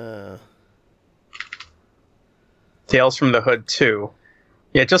 Tales from the Hood 2.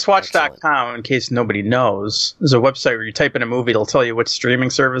 Yeah, justwatch.com, in case nobody knows, is a website where you type in a movie, it'll tell you which streaming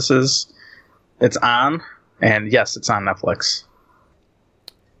services it's on. And yes, it's on Netflix.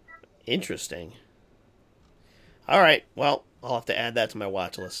 Interesting. All right, well, I'll have to add that to my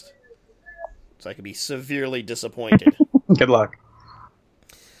watch list. So I could be severely disappointed. Good luck.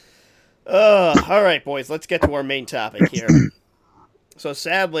 All right, boys, let's get to our main topic here. So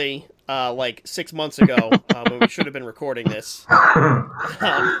sadly, like 6 months ago, when we should have been recording this,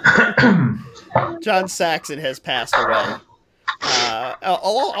 John Saxon has passed away.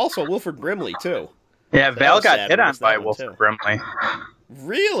 Also, Wilford Brimley, too. Yeah, Val got hit on by Wilford Brimley.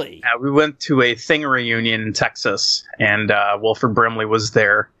 Really? Yeah, we went to a Thing reunion in Texas, and Wilford Brimley was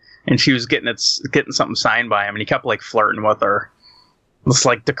there, and she was getting something signed by him, and he kept like flirting with her. This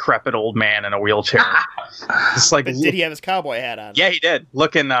like decrepit old man in a wheelchair. Just like, but did he have his cowboy hat on? Yeah, he did.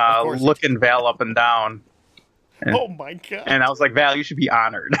 Looking Val up and down. And, oh my god! And I was like, Val, you should be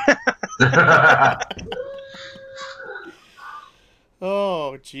honored.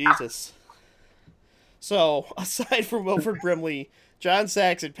 Oh Jesus! So aside from Wilford Brimley, John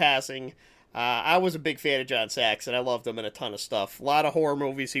Saxon passing, I was a big fan of John Saxon. I loved him in a ton of stuff. A lot of horror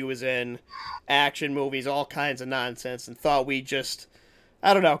movies he was in, action movies, all kinds of nonsense, and thought we'd just,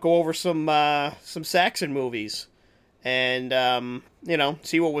 I don't know, go over some Saxon movies and,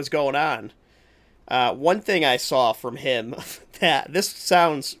 see what was going on. One thing I saw from him, that this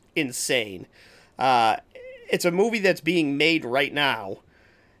sounds insane. It's a movie that's being made right now,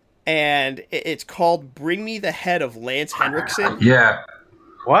 and it's called Bring Me the Head of Lance Henriksen. Yeah.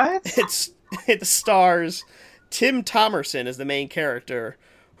 What? It stars Tim Thomerson as the main character,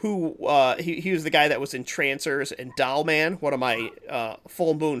 who he was the guy that was in Trancers and Doll Man, one of my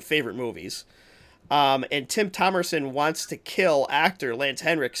full moon favorite movies. And Tim Thomerson wants to kill actor Lance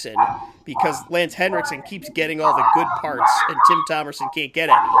Henriksen because Lance Henriksen keeps getting all the good parts and Tim Thomerson can't get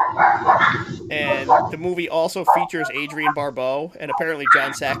any. And the movie also features Adrienne Barbeau, and apparently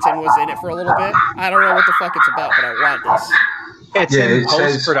John Saxon was in it for a little bit. I don't know what the fuck it's about, but I want this. It's in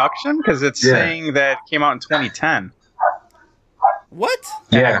post-production? Because it's saying that it came out in 2010. What?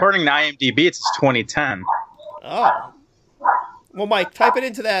 Yeah. And according to IMDb, it's 2010. Oh. Well, Mike, type it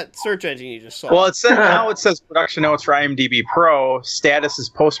into that search engine you just saw. Well, now it says production notes for IMDb Pro. Status is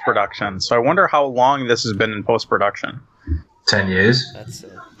post-production. So I wonder how long this has been in post-production. 10 years. That's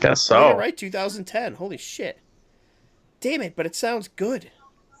guess so. Oh, yeah, right, 2010. Holy shit. Damn it, but it sounds good.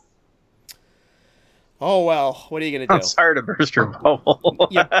 Oh, well, what are you going to do? I'm sorry to burst your bubble.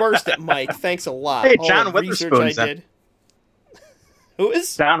 You burst it, Mike. Thanks a lot. Hey, John Witherspoon's I did. Who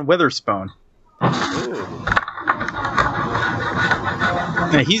is? John Witherspoon. Ooh.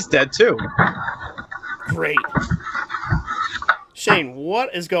 Yeah, he's dead, too. Great. Shane,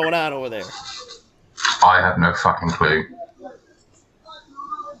 what is going on over there? I have no fucking clue.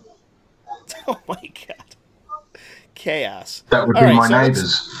 Oh, my God. Chaos. That would be my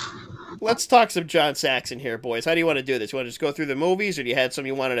neighbors. Let's talk some John Saxon here, boys. How do you want to do this? You want to just go through the movies, or do you had some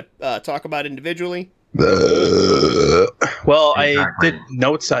you wanted to talk about individually? Well, I did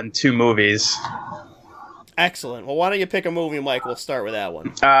notes on 2 movies. Excellent. Well, why don't you pick a movie, Mike? We'll start with that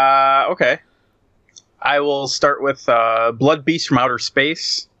one. Okay. I will start with Blood Beast from Outer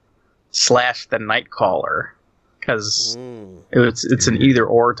Space / The Nightcaller, because it's an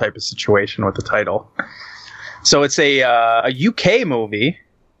either-or type of situation with the title. So it's a UK movie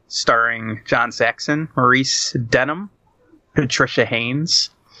starring John Saxon, Maurice Denham, Patricia Haynes.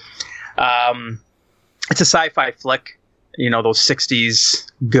 It's a sci-fi flick. You know, those 60s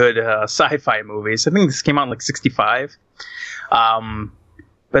good sci-fi movies. I think this came out in like 65. But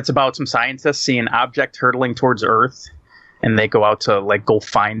it's about some scientists seeing an object hurtling towards Earth, and they go out to like go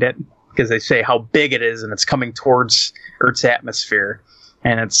find it because they say how big it is and it's coming towards Earth's atmosphere,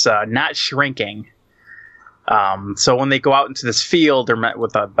 and it's not shrinking. So when they go out into this field, they're met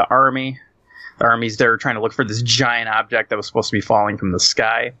with the army. The army's there trying to look for this giant object that was supposed to be falling from the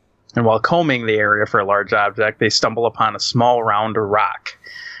sky. And while combing the area for a large object, they stumble upon a small round rock.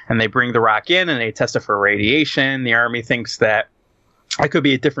 And they bring the rock in and they test it for radiation. The Army thinks that it could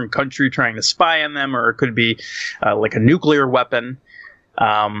be a different country trying to spy on them, or it could be like a nuclear weapon.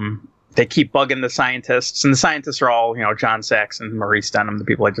 They keep bugging the scientists, and the scientists are all, John Saxon, Maurice Denham, the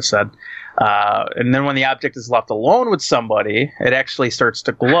people I just said. And then when the object is left alone with somebody, it actually starts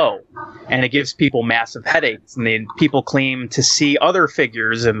to glow, and it gives people massive headaches. And people claim to see other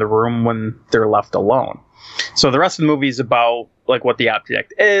figures in the room when they're left alone. So the rest of the movie is about like what the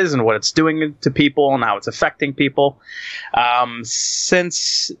object is and what it's doing to people and how it's affecting people.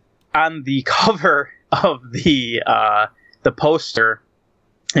 Since on the cover of the poster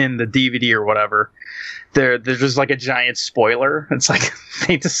in the DVD or whatever, there's just like a giant spoiler. It's like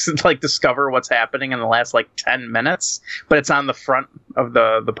they just like discover what's happening in the last like 10 minutes, but it's on the front of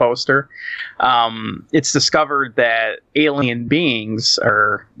the poster. It's discovered that alien beings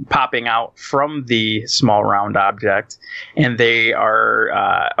are popping out from the small round object, and they are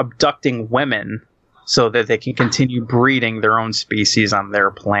abducting women so that they can continue breeding their own species on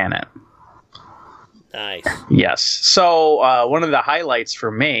their planet. Nice. Yes. So one of the highlights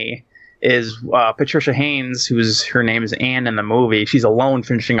for me is Patricia Haynes, her name is Anne in the movie. She's alone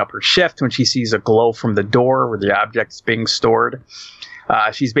finishing up her shift when she sees a glow from the door where the object is being stored.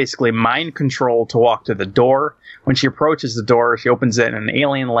 She's basically mind controlled to walk to the door. When she approaches the door, she opens it, and an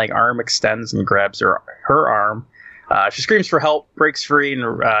alien-like arm extends and grabs her arm. She screams for help, breaks free,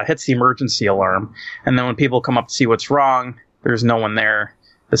 and hits the emergency alarm. And then when people come up to see what's wrong, there's no one there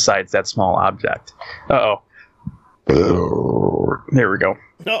besides that small object. Uh-oh. There we go.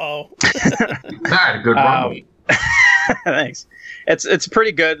 Uh-oh. That a good run. Thanks. It's a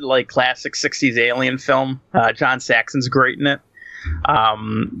pretty good, like, classic 60s alien film. John Saxon's great in it.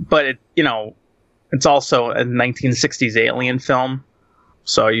 But it's also a 1960s alien film.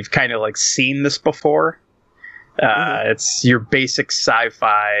 So you've kind of like seen this before. It's your basic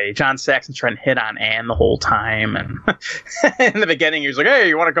sci-fi. John Saxon's trying to hit on Anne the whole time, and in the beginning he's like, "Hey,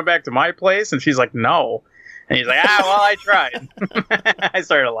 you want to come back to my place?" And she's like, "No." And he's like, well, I tried. I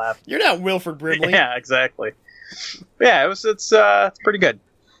started laughing. You're not Wilford Brimley. Yeah, exactly. Yeah, it's pretty good.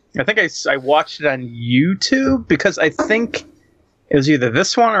 I think I watched it on YouTube because I think it was either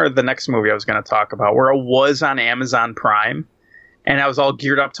this one or the next movie I was going to talk about, where it was on Amazon Prime, and I was all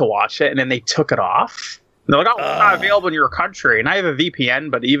geared up to watch it, and then they took it off. They're like, it's not available in your country. And I have a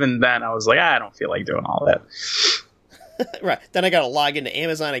VPN, but even then I was like, I don't feel like doing all that. Right. Then I got to log into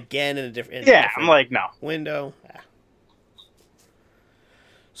Amazon again in a different I'm like, no. window.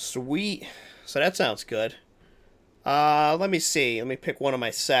 Sweet. So that sounds good. Let me see. Let me pick one of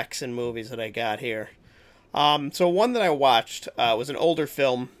my Saxon movies that I got here. So one that I watched was an older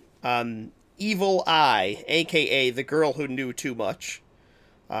film, Evil Eye, a.k.a. The Girl Who Knew Too Much.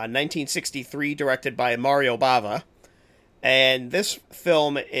 1963, directed by Mario Bava. And this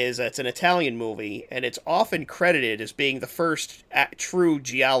film it's an Italian movie, and it's often credited as being the first true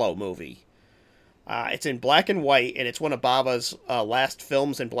giallo movie. It's in black and white, and it's one of Bava's last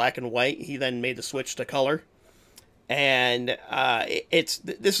films in black and white. He then made the switch to color. And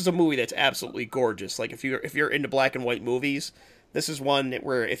this is a movie that's absolutely gorgeous. Like if you're into black and white movies, this is one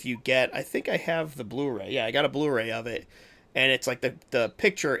where if you get, I think I have the Blu-ray. Yeah, I got a Blu-ray of it. And it's like the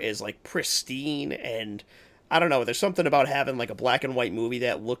picture is like pristine, and I don't know, there's something about having like a black and white movie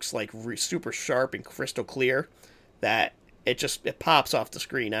that looks like super sharp and crystal clear that it pops off the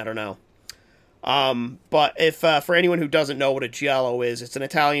screen. I don't know. But if for anyone who doesn't know what a giallo is, it's an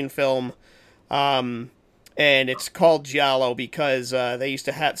Italian film, and it's called giallo because they used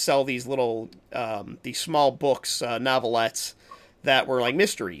to sell these little these small books, novelettes that were like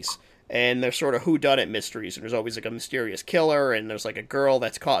mysteries. And they're sort of whodunit mysteries. And there's always like a mysterious killer, and there's like a girl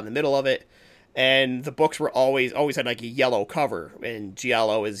that's caught in the middle of it. And the books were always had like a yellow cover, and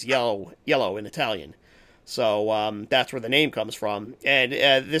giallo is yellow in Italian. So that's where the name comes from. And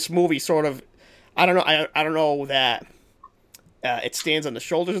this movie sort of, I don't know that it stands on the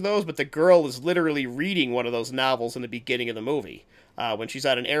shoulders of those, but the girl is literally reading one of those novels in the beginning of the movie when she's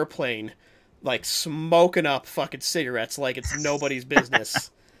on an airplane, like smoking up fucking cigarettes like it's nobody's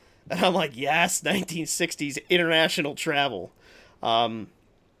business. And I'm like, yes, 1960s international travel.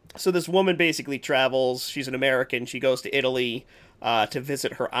 So this woman basically travels. She's an American. She goes to Italy to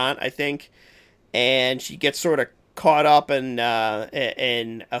visit her aunt, I think. And she gets sort of caught up in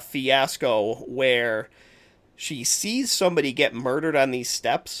a fiasco where she sees somebody get murdered on these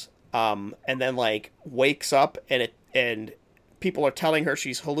steps, and then like wakes up and people are telling her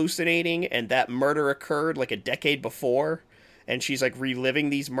she's hallucinating and that murder occurred like a decade before. And she's like reliving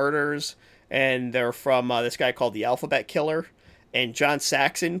these murders, and they're from this guy called the Alphabet Killer. and John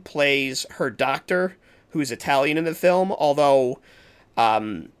Saxon plays her doctor, who's Italian in the film, although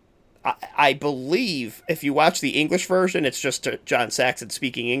I believe if you watch the English version, it's just John Saxon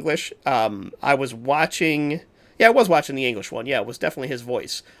speaking English. I was watching the English one. Yeah, it was definitely his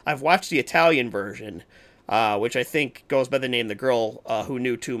voice. I've watched the Italian version, which I think goes by the name The Girl Who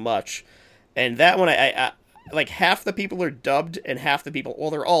Knew Too Much. And that one, I like half the people are dubbed and half the people, well,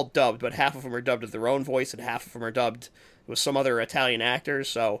 they're all dubbed, but half of them are dubbed with their own voice and half of them are dubbed with some other Italian actors.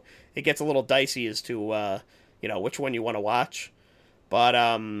 So it gets a little dicey as to, which one you want to watch. But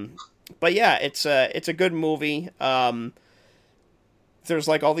yeah, it's a good movie. There's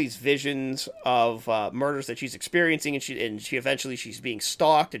like all these visions of murders that she's experiencing, and she eventually she's being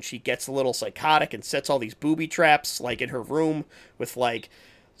stalked, and she gets a little psychotic and sets all these booby traps like in her room with like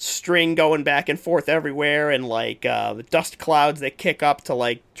string going back and forth everywhere, and like dust clouds that kick up to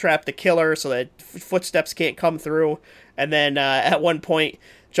like trap the killer so that footsteps can't come through. And then at one point,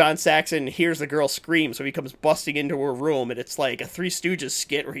 John Saxon hears the girl scream, so he comes busting into her room, and it's like a Three Stooges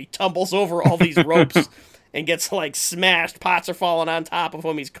skit where he tumbles over all these ropes and gets like smashed. Pots are falling on top of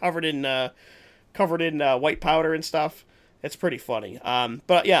him. He's covered in white powder and stuff. It's pretty funny.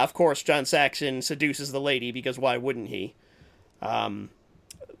 But yeah, of course, John Saxon seduces the lady because why wouldn't he?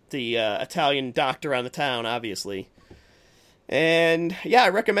 The Italian doctor on the town, obviously. And yeah, I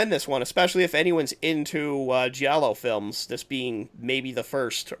recommend this one, especially if anyone's into giallo films, this being maybe the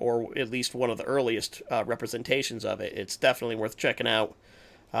first or at least one of the earliest representations of it. It's definitely worth checking out.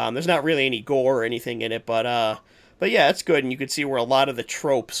 There's not really any gore or anything in it, but yeah, it's good, and you can see where a lot of the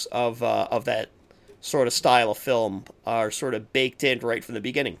tropes of that sort of style of film are sort of baked in right from the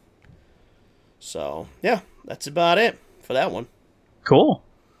beginning. So yeah, that's about it for that one. Cool.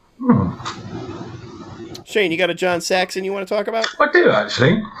 Shane, you got a John Saxon you want to talk about? I do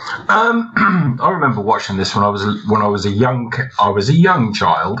actually. I remember watching this when I was a young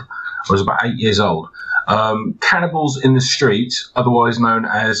child. I was about 8 years old. Cannibals in the Streets, otherwise known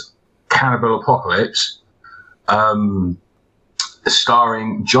as Cannibal Apocalypse,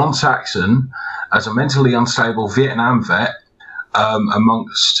 starring John Saxon as a mentally unstable Vietnam vet,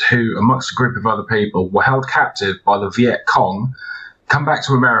 amongst a group of other people were held captive by the Viet Cong, come back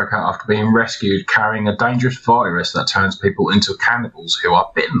to America after being rescued carrying a dangerous virus that turns people into cannibals who are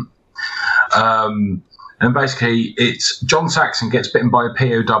bitten. And basically, it's John Saxon gets bitten by a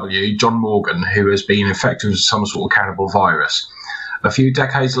POW, John Morgan, who has been infected with some sort of cannibal virus. A few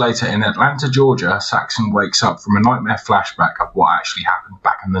decades later in Atlanta, Georgia, Saxon wakes up from a nightmare flashback of what actually happened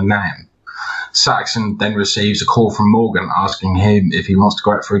back in the Nam. Saxon then receives a call from Morgan asking him if he wants to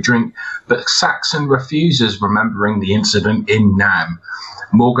go out for a drink, but Saxon refuses, remembering the incident in Nam.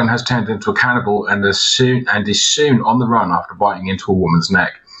 Morgan has turned into a cannibal and is soon on the run after biting into a woman's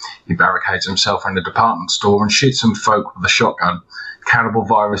neck. He barricades himself in a department store and shoots some folk with a shotgun. Cannibal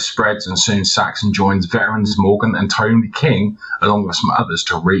virus spreads, and soon Saxon joins veterans Morgan and Tony King, along with some others,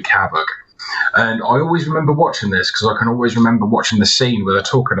 to wreak havoc. And I always remember watching this because I can always remember watching the scene where they're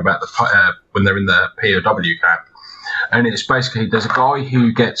talking about when they're in the POW camp. And it's basically, there's a guy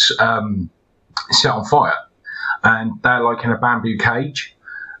who gets set on fire, and they're like in a bamboo cage.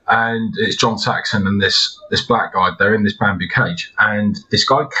 And it's John Saxon and this black guy. They're in this bamboo cage, and this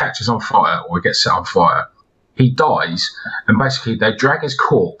guy catches on fire, or he gets set on fire. He dies, and basically they drag his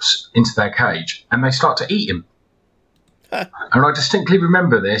corpse into their cage, and they start to eat him. And I distinctly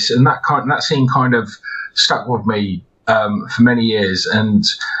remember this, and that scene kind of stuck with me for many years. And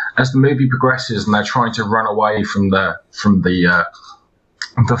as the movie progresses, and they're trying to run away from the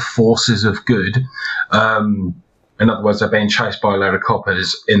forces of good. In other words, they're being chased by a load of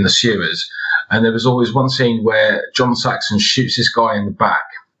coppers in the sewers. And there was always one scene where John Saxon shoots this guy in the back,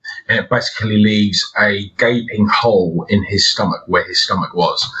 and it basically leaves a gaping hole in his stomach where his stomach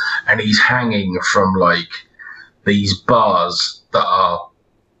was. And he's hanging from like these bars that are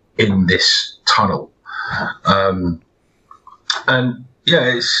in this tunnel. And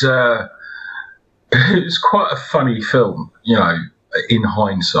yeah, it's quite a funny film, in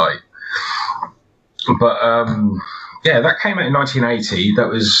hindsight. But yeah, that came out in 1980. That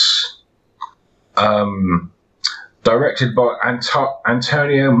was directed by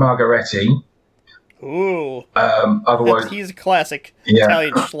Antonio Margheriti. Ooh. Otherwise, he's a classic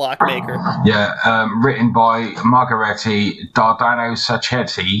Italian schlock maker. Yeah, written by Margheriti, Dardano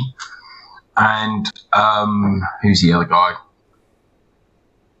Sacchetti, and who's the other guy?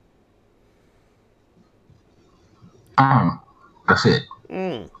 That's it.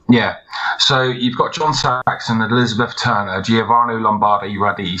 Yeah. So you've got John Saxon, Elizabeth Turner, Giovanni Lombardi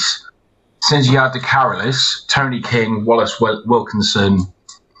Radice, Cynthia De Carolis, Tony King, Wallace Wilkinson,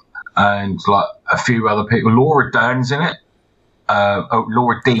 and like a few other people. Laura Dern's in it.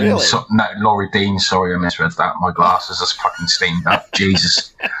 Laura Dean. Really? No, Laura Dean. Sorry, I misread that. My glasses are fucking steamed up.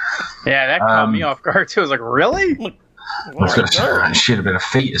 Jesus. Yeah, that caught me off guard too. I was like, really? It should have been a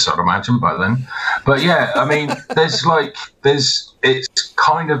fetus, I'd imagine, by then. But yeah, I mean, it's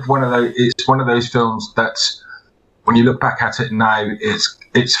kind of one of those films that's, when you look back at it now,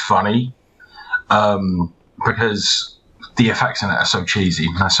 it's funny, because the effects in it are so cheesy,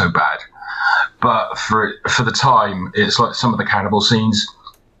 they're so bad. But for the time, it's like some of the cannibal scenes,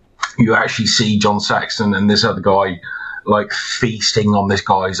 you actually see John Saxon and this other guy like feasting on this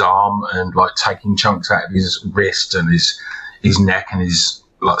guy's arm and like taking chunks out of his wrist and his neck and his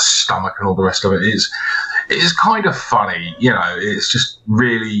like stomach and all the rest of it. It's kind of funny, you know. It's just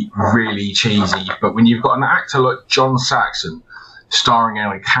really, really cheesy. But when you've got an actor like John Saxon starring in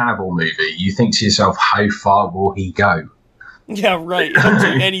a cannibal movie, you think to yourself, how far will he go? Yeah, right. He'll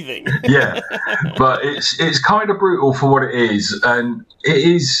do anything. Yeah, but it's kind of brutal for what it is, and it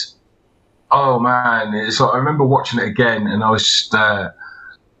is. Oh man, it's like I remember watching it again, and I just thought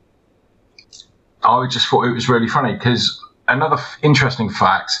it was really funny because another interesting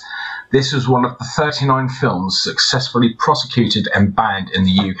fact: this was one of the 39 films successfully prosecuted and banned in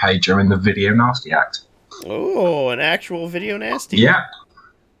the UK during the Video Nasty Act. Oh, an actual video nasty. Yeah.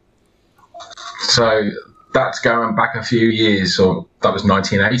 So that's going back a few years, or that was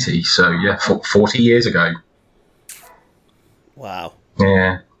 1980. So yeah, 40 years ago. Wow.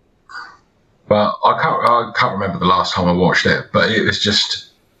 Yeah. But I can't remember the last time I watched it. But it was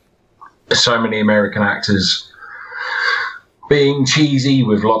just so many American actors being cheesy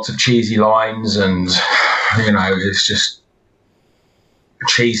with lots of cheesy lines, and you know, it's just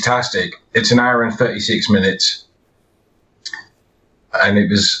cheese-tastic. It's an hour and 36 minutes, and it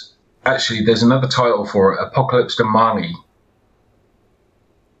was. Actually, there's another title for it, Apocalypse Domain.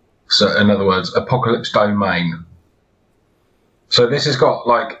 So, in other words, Apocalypse Domain. So this has got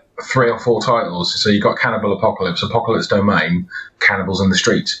like 3 or 4 titles. So you've got Cannibal Apocalypse, Apocalypse Domain, Cannibals in the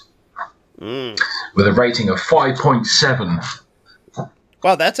Streets. With a rating of 5.7.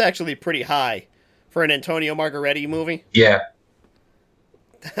 Wow, that's actually pretty high for an Antonio Margheriti movie. Yeah.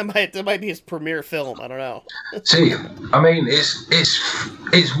 That might be his premiere film. I don't know. See, I mean,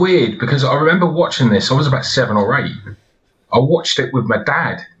 it's weird because I remember watching this. I was about 7 or 8. I watched it with my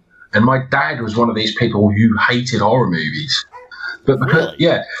dad, and my dad was one of these people who hated horror movies. But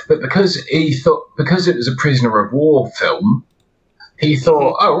because he thought, because it was a prisoner of war film, he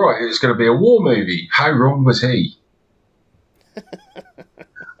thought, oh right, it's going to be a war movie. How wrong was he?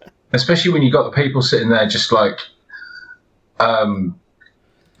 Especially when you got the people sitting there just like,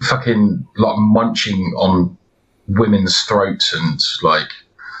 fucking like munching on women's throats and like,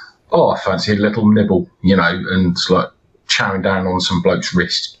 oh, I fancy a little nibble, you know, and like chowing down on some bloke's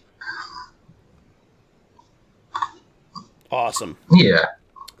wrist. Awesome. Yeah.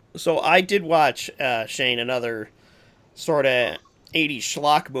 So I did watch, Shane, another sort of 80s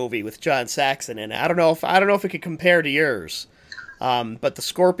schlock movie with John Saxon in it. I don't know if it could compare to yours, but The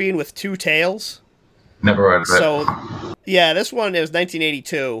Scorpion with Two Tails. Never heard of it. So, yeah, this one is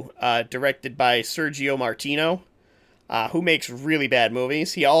 1982, directed by Sergio Martino, who makes really bad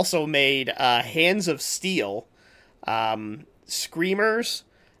movies. He also made Hands of Steel, Screamers,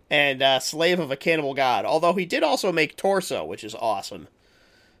 and Slave of a Cannibal God. Although he did also make Torso, which is awesome.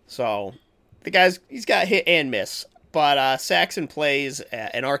 So, he's got hit and miss. But Saxon plays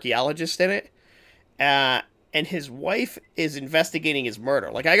an archaeologist in it. And his wife is investigating his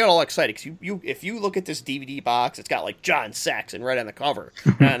murder. Like, I got all excited because if you look at this DVD box, it's got like John Saxon right on the cover,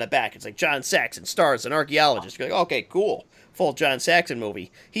 and on the back it's like John Saxon stars an archaeologist. You're like, okay, cool, full John Saxon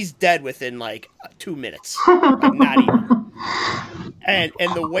movie. He's dead within like 2 minutes, like, not even. And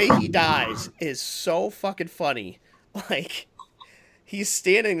the way he dies is so fucking funny. Like, he's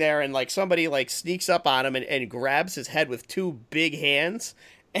standing there and like somebody like sneaks up on him and grabs his head with 2 big hands.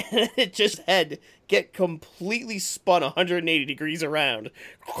 And it just had get completely spun 180 degrees around,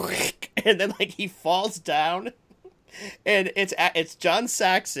 and then like he falls down, and it's John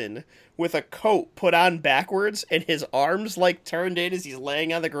Saxon with a coat put on backwards and his arms like turned in as he's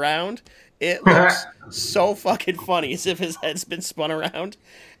laying on the ground. It looks so fucking funny, as if his head's been spun around,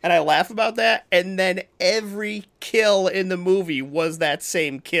 and I laugh about that. And then every kill in the movie was that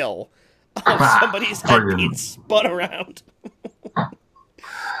same kill of somebody's head being spun around.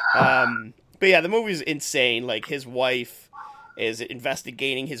 But yeah, the movie's insane. Like, his wife is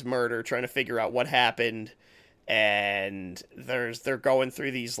investigating his murder, trying to figure out what happened, and they're going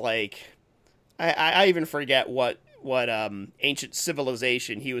through these like, I even forget what ancient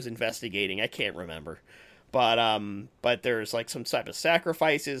civilization he was investigating. I can't remember, But there's like some type of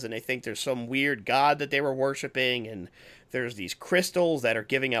sacrifices, and they think there's some weird god that they were worshiping, and there's these crystals that are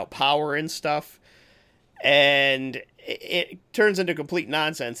giving out power and stuff. And it turns into complete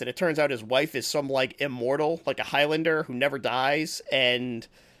nonsense, and it turns out his wife is some like immortal, like a Highlander who never dies, and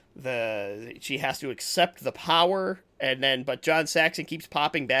she has to accept the power, but John Saxon keeps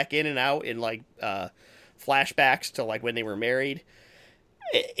popping back in and out in like flashbacks to like when they were married.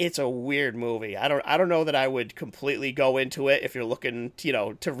 It's a weird movie. I don't know that I would completely go into it if you're looking,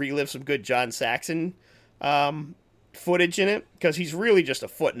 to relive some good John Saxon footage in it, because he's really just a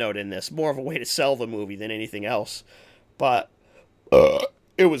footnote in this, more of a way to sell the movie than anything else. But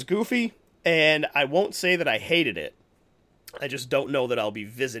it was goofy, and I won't say that I hated it. I just don't know that I'll be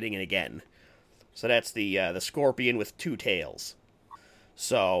visiting it again. So that's the Scorpion with Two Tails.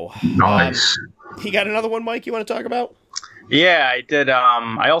 So Nice. You got another one, Mike, you want to talk about? Yeah, I did.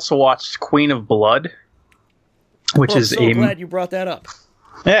 I also watched Queen of Blood, which is I'm so glad you brought that up.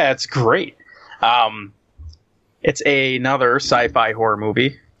 Yeah, it's great. It's another sci-fi horror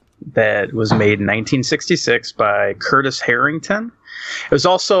movie that was made in 1966 by Curtis Harrington. It was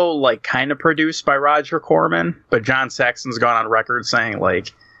also like kind of produced by Roger Corman, but John Saxon's gone on record saying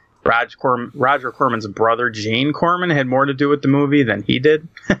like Roger Corman's brother Gene Corman had more to do with the movie than he did.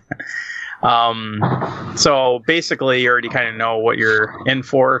 So basically, you already kind of know what you're in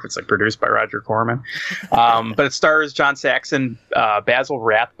for if it's like produced by Roger Corman. But it stars John Saxon, Basil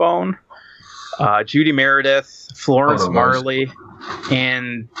Rathbone, Judy Meredith, Florence Marley,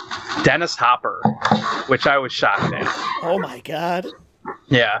 and Dennis Hopper, which I was shocked at. Oh my god!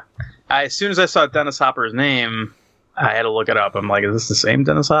 Yeah, as soon as I saw Dennis Hopper's name, I had to look it up. I'm like, is this the same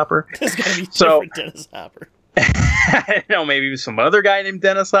Dennis Hopper? It's gotta be different Dennis Hopper. I don't know, maybe some other guy named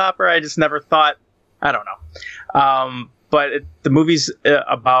Dennis Hopper. I just never thought. I don't know. But the movie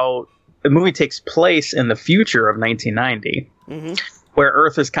takes place in the future of 1990, where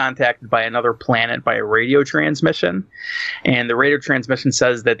Earth is contacted by another planet by a radio transmission, and the radio transmission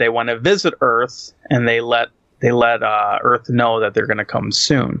says that they want to visit Earth, and they let Earth know that they're going to come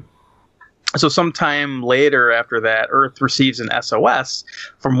soon. So sometime later after that, Earth receives an SOS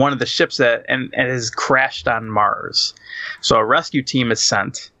from one of the ships that and has crashed on Mars. So a rescue team is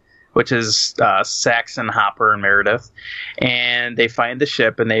sent, which is Saxon, Hopper, and Meredith, and they find the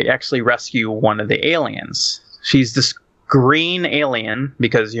ship and they actually rescue one of the aliens. She's this green alien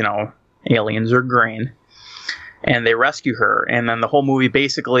because, aliens are green. And they rescue her, and then the whole movie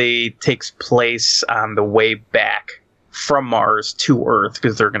basically takes place on the way back from Mars to Earth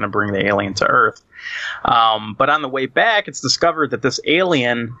because they're going to bring the alien to Earth. But on the way back, it's discovered that this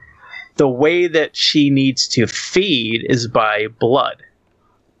alien, the way that she needs to feed is by blood.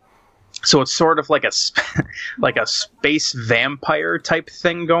 So it's sort of like a space vampire type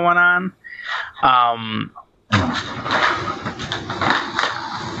thing going on.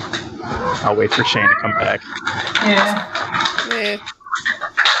 I'll wait for Shane to come back. Yeah.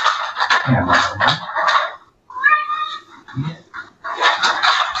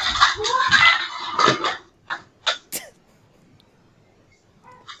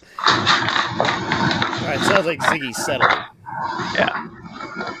 Alright, sounds like Ziggy's settling. Yeah.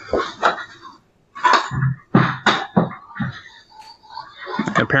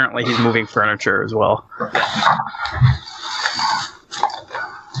 Apparently he's moving furniture as well.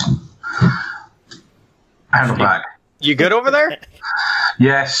 And back. You good over there?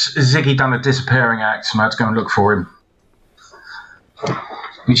 Yes, Ziggy done a disappearing act, so I had to go and look for him.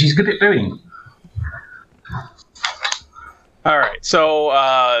 Which he's good at doing. All right. So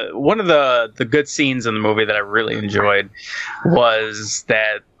one of the good scenes in the movie that I really enjoyed was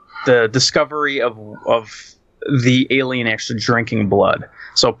that the discovery of the alien actually drinking blood.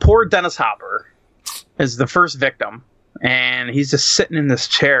 So poor Dennis Hopper is the first victim, and he's just sitting in this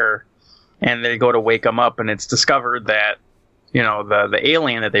chair, and they go to wake him up, and it's discovered that, the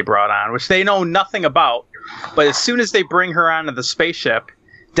alien that they brought on, which they know nothing about, but as soon as they bring her onto the spaceship,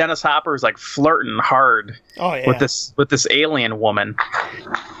 Dennis Hopper is like flirting hard with this alien woman,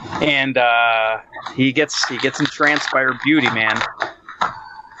 and he gets entranced by her beauty, man.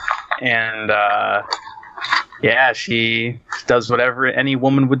 And she does whatever any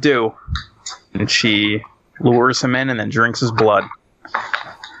woman would do, and she lures him in and then drinks his blood.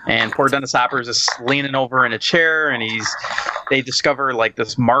 And poor Dennis Hopper is just leaning over in a chair, and they discover like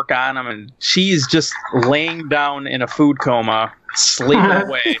this mark on him, and she's just laying down in a food coma, sleeping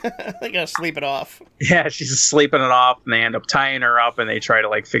away. They gotta sleep it off. Yeah, she's just sleeping it off, and they end up tying her up, and they try to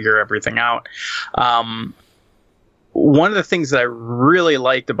like figure everything out. One of the things that I really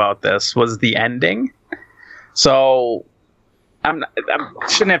liked about this was the ending. So I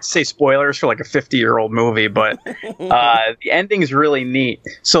shouldn't have to say spoilers for like a 50-year-old movie, but the ending is really neat.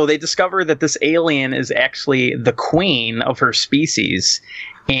 So they discover that this alien is actually the queen of her species,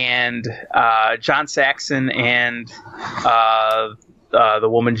 and John Saxon and the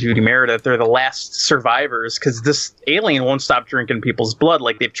woman Judy Meredith, they're the last survivors because this alien won't stop drinking people's blood.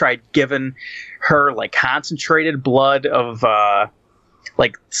 Like they've tried giving her like concentrated blood of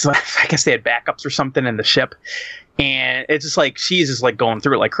so I guess they had backups or something in the ship. And it's just like she's just like going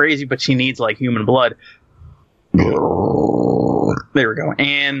through it like crazy, but she needs like human blood. There we go.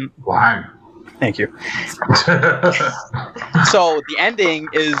 And wow, thank you. So the ending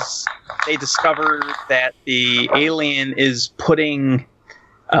is they discover that the alien is putting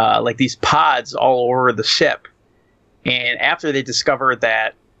like these pods all over the ship, and after they discover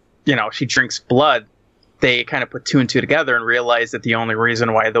that she drinks blood, they kind of put two and two together and realize that the only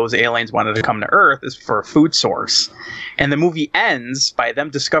reason why those aliens wanted to come to Earth is for a food source. And the movie ends by them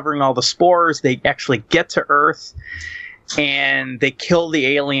discovering all the spores. They actually get to Earth, and they kill the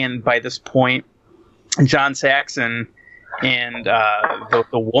alien by this point. And John Saxon and the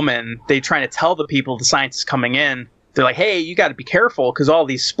woman, they trying to tell the people, the scientists coming in, they're like, hey, you got to be careful because all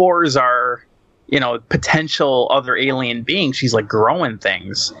these spores are, potential other alien beings. She's like growing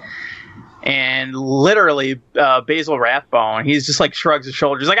things. And literally, Basil Rathbone, he's just like shrugs his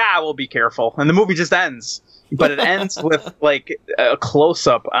shoulders, like, we'll be careful. And the movie just ends. But it ends with like a close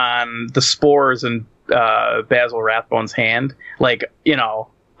up on the spores in Basil Rathbone's hand. Like,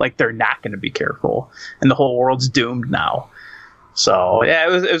 like they're not going to be careful. And the whole world's doomed now. So, yeah,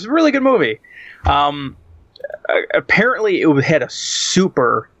 it was a really good movie. Apparently, it had a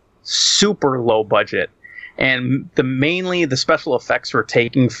super, super low budget. And mainly the special effects were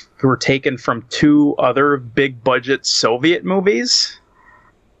taken from two other big budget Soviet movies.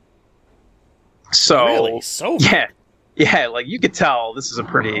 So really? Soviet? Yeah, like you could tell this is a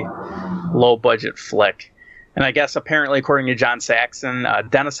pretty low budget flick. And I guess apparently, according to John Saxon,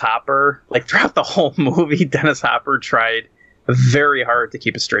 Dennis Hopper, like throughout the whole movie, Dennis Hopper tried very hard to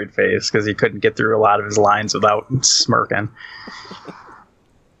keep a straight face because he couldn't get through a lot of his lines without smirking.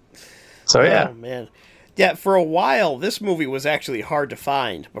 So yeah, oh man. Yeah, for a while, this movie was actually hard to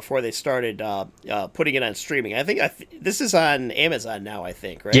find before they started putting it on streaming. I think this is on Amazon now, I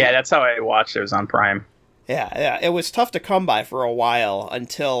think, right? Yeah, that's how I watched it. It was on Prime. Yeah, it was tough to come by for a while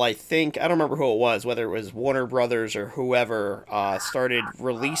until I don't remember who it was, whether it was Warner Brothers or whoever, started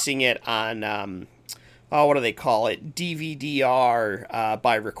releasing it on, what do they call it? DVD-R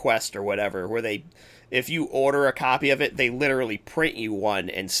by request or whatever, where if you order a copy of it, they literally print you one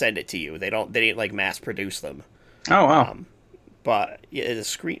and send it to you. They didn't like mass produce them. Oh wow! But yeah,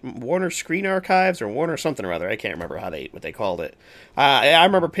 Warner Screen Archives or Warner something or other. I can't remember what they called it. I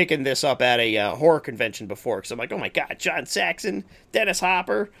remember picking this up at a horror convention before because I'm like, oh my god, John Saxon, Dennis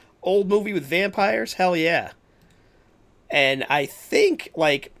Hopper, old movie with vampires, hell yeah! And I think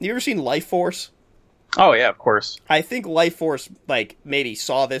you ever seen Life Force? Oh yeah, of course. I think Life Force maybe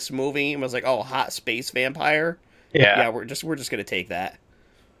saw this movie and was like, "Oh, hot space vampire." Yeah, we're just gonna take that.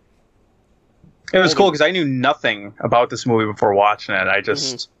 It was cool because I knew nothing about this movie before watching it. I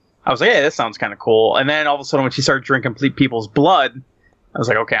was like, "Hey, this sounds kind of cool." And then all of a sudden, when she started drinking people's blood, I was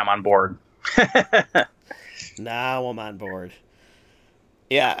like, "Okay, I'm on board." Now I'm on board.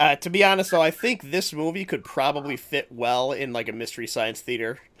 Yeah, to be honest though, I think this movie could probably fit well in a Mystery Science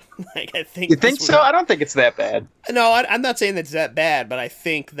Theater. I think you think so? I don't think it's that bad. No, I'm not saying it's that bad, but I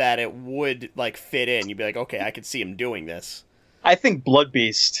think that it would fit in. You'd be like, okay, I could see him doing this. I think Blood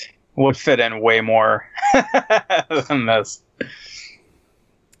Beast would fit in way more than this.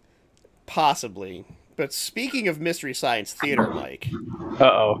 Possibly. But speaking of Mystery Science Theater, Mike.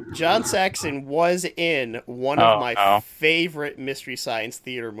 Uh-oh. John Saxon was in one of my favorite Mystery Science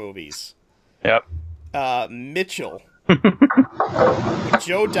Theater movies. Yep. Mitchell. With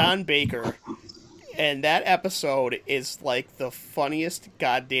Joe Don Baker, and that episode is the funniest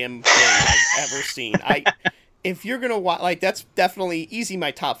goddamn thing I've ever seen. If you're gonna watch, that's definitely easy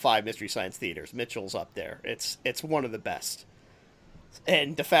my top 5 Mystery Science Theaters. Mitchell's up there. It's one of the best,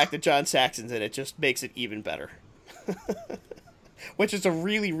 and the fact that John Saxon's in it just makes it even better. Which is a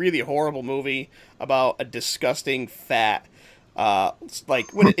really, really horrible movie about a disgusting fat,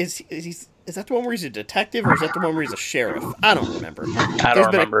 what is that the one where he's a detective, or is that the one where he's a sheriff? I don't remember.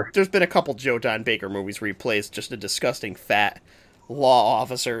 There's been a couple Joe Don Baker movies where he plays just a disgusting fat law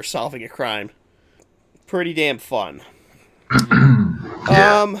officer solving a crime. Pretty damn fun.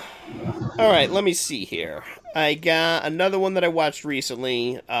 Yeah. All right, let me see here. I got another one that I watched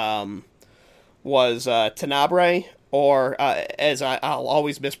recently. Was Tenebrae, or as I'll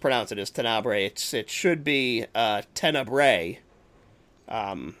always mispronounce it as Tenebrae. It should be Tenebrae.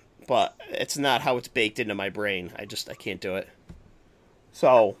 But it's not how it's baked into my brain. I can't do it.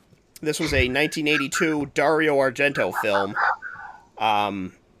 So, this was a 1982 Dario Argento film.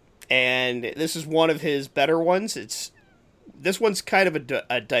 And this is one of his better ones. This one's kind of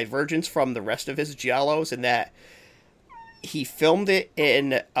a divergence from the rest of his giallos in that he filmed it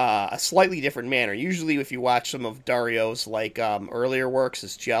in a slightly different manner. Usually if you watch some of Dario's earlier works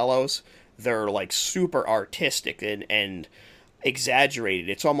as giallos, they're like super artistic and exaggerated.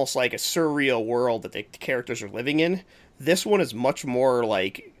 It's almost like a surreal world that the characters are living in. This one is much more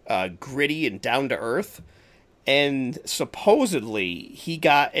like gritty and down to earth. And supposedly he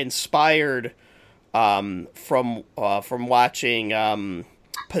got inspired from watching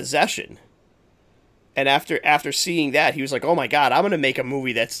Possession. And after seeing that, he was like, "Oh my god, I'm gonna make a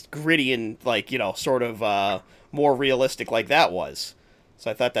movie that's gritty and sort of more realistic like that was."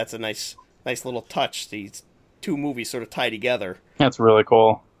 So I thought that's a nice little touch. These two movies sort of tie together. That's really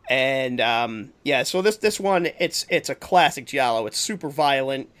cool. And so this one, it's a classic giallo. It's super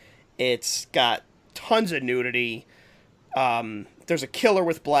violent. It's got tons of nudity. There's a killer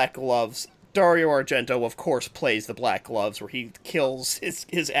with black gloves. Dario Argento, of course, plays the black gloves where he kills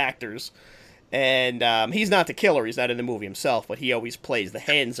his actors. And he's not the killer. He's not in the movie himself, but he always plays the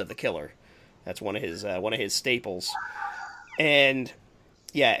hands of the killer. That's one of his staples. And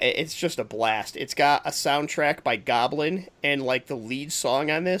yeah, it's just a blast. It's got a soundtrack by Goblin, and the lead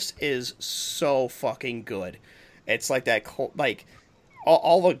song on this is so fucking good. It's like that,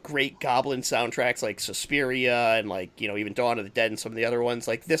 all the great Goblin soundtracks, like Suspiria and even Dawn of the Dead and some of the other ones.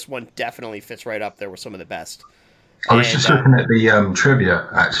 This one definitely fits right up there with some of the best. I was just looking at the trivia,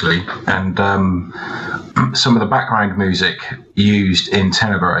 actually, and some of the background music used in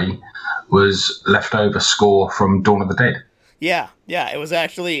Tenebrae was leftover score from Dawn of the Dead. Yeah, it was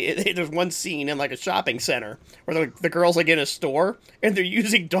actually, there's one scene in a shopping center where the girl's in a store and they're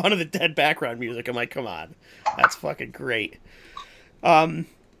using Dawn of the Dead background music. I'm like, come on, that's fucking great. One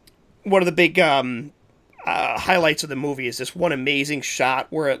of the big highlights of the movie is this one amazing shot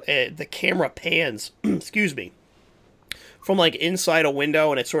where the camera pans, excuse me, from inside a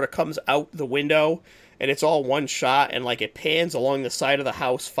window, and it sort of comes out the window, and it's all one shot, and it pans along the side of the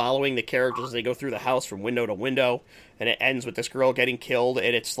house, following the characters as they go through the house from window to window, and it ends with this girl getting killed,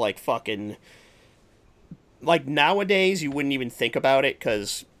 and it's fucking, nowadays you wouldn't even think about it,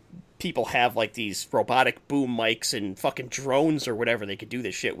 because people have these robotic boom mics and fucking drones or whatever they could do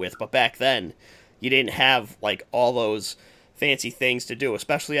this shit with, but back then you didn't have all those fancy things to do,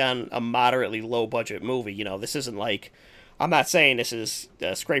 especially on a moderately low budget movie. This isn't I'm not saying this is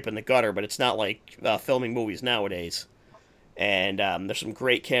scraping the gutter, but it's not like filming movies nowadays. And there's some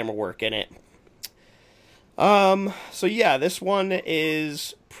great camera work in it. So yeah, this one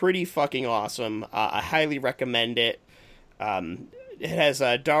is pretty fucking awesome. I highly recommend it. It has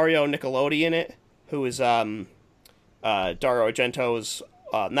Dario Nicolodi in it, who is Dario Argento's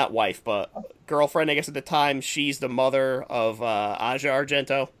not wife, but girlfriend, I guess, at the time. She's the mother of Asia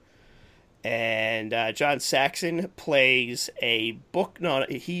Argento. And John Saxon plays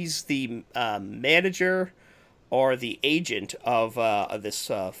he's the manager or the agent of this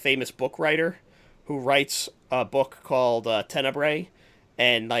famous book writer who writes a book called Tenebrae.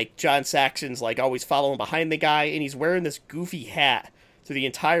 And John Saxon's always following behind the guy, and he's wearing this goofy hat through the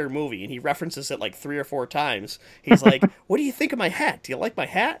entire movie, and he references it 3 or 4 times. He's like, "What do you think of my hat? Do you like my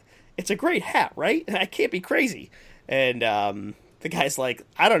hat? It's a great hat, right? I can't be crazy." And the guy's like,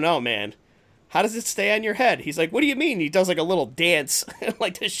 "I don't know, man. How does it stay on your head?" He's like, "What do you mean?" He does a little dance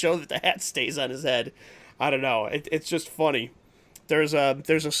to show that the hat stays on his head. I don't know. It's just funny. There's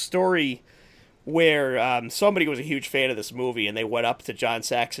a story where somebody was a huge fan of this movie, and they went up to John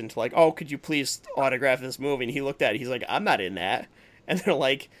Saxon to "Oh, could you please autograph this movie?" And he looked at it. He's like, "I'm not in that." And they're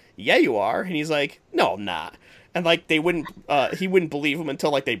like, "Yeah, you are." And he's like, "No, I'm not." And he wouldn't believe him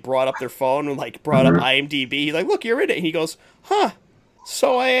until they brought up their phone and brought up IMDb. He's like, "Look, you're in it." And he goes, "Huh.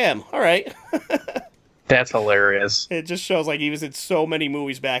 So I am. All right." That's hilarious. It just shows he was in so many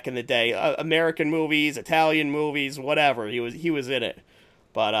movies back in the day, American movies, Italian movies, whatever. He was in it,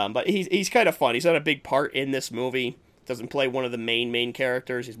 but he's kind of fun. He's not a big part in this movie. Doesn't play one of the main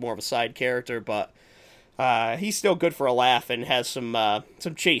characters. He's more of a side character, but he's still good for a laugh and has some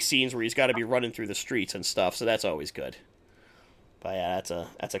chase scenes where he's got to be running through the streets and stuff. So that's always good. But yeah,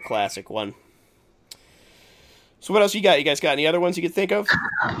 that's a classic one. So what else you got? You guys got any other ones you could think of?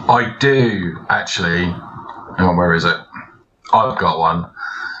 I do, actually. Hang on, where is it? I've got one.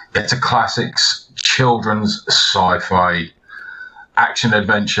 It's a classics children's sci-fi action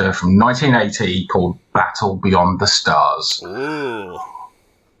adventure from 1980 called Battle Beyond the Stars. Ooh.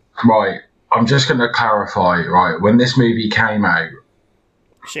 Right, I'm just going to clarify, right, when this movie came out,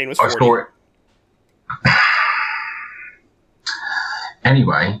 Shane was I 40. saw it.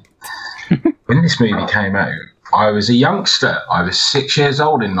 Anyway, when this movie came out, I was a youngster. I was 6 years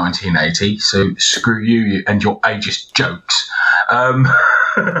old in 1980, so screw you and your ageist jokes.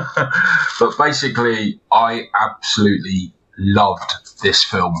 But basically, I absolutely loved this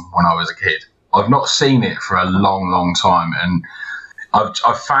film when I was a kid. I've not seen it for a long, long time, and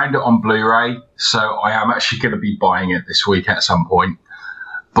I've found it on Blu-ray, so I am actually going to be buying it this week at some point.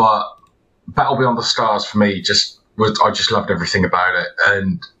 But Battle Beyond the Stars for me I just loved everything about it,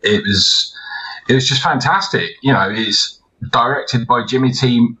 and it was just fantastic. You know, it's directed by Jimmy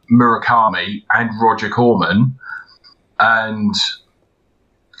T. Murakami and Roger Corman, and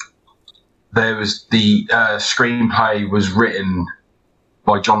there was the screenplay was written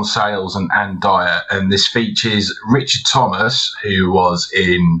by John Sayles and Ann Dyer, and this features Richard Thomas, who was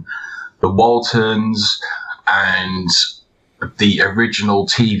in The Waltons and the original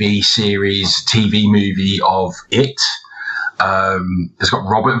TV movie of It. It's got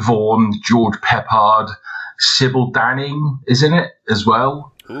Robert Vaughn, George Peppard, Sybil Danning is in it as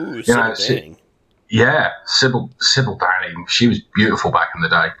well. Ooh, Sybil Danning. Yeah, Sybil Danning. She was beautiful back in the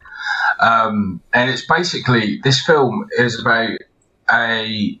day. And it's basically, this film is about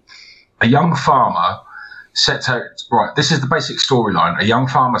a young farmer sets out, right, this is the basic storyline. A young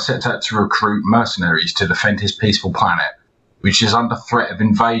farmer sets out to recruit mercenaries to defend his peaceful planet, which is under threat of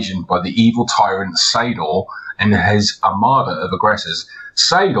invasion by the evil tyrant Sador and his armada of aggressors.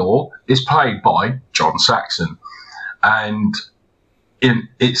 Sador is played by John Saxon, and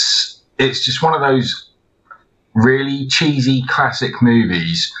it's just one of those really cheesy classic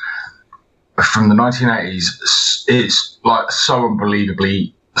movies from the 1980s. It's like so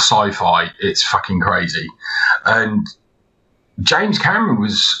unbelievably sci-fi. It's fucking crazy. And James Cameron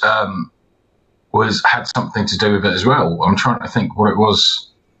had something to do with it as well. I'm trying to think what it was,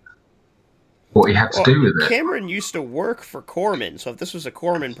 what he had to do with it. Cameron used to work for Corman, so if this was a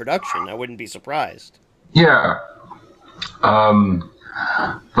Corman production, I wouldn't be surprised. Yeah.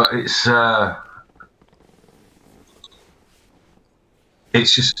 But it's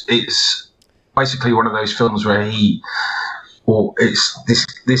basically one of those films where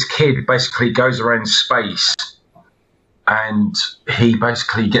this kid basically goes around space, and he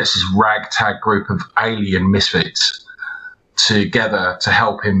basically gets this ragtag group of alien misfits together to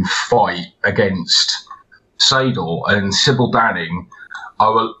help him fight against Sador. And Sybil Danning, I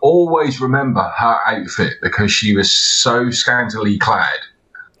will always remember her outfit because she was so scantily clad.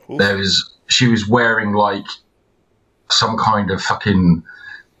 She was wearing like some kind of fucking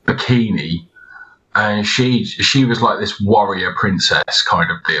bikini, and she was like this warrior princess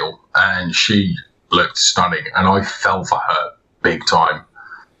kind of deal, and she looked stunning, and I fell for her big time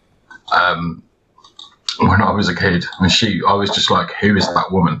when I was a kid. And I was just like, who is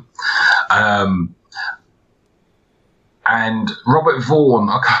that woman? And Robert Vaughn,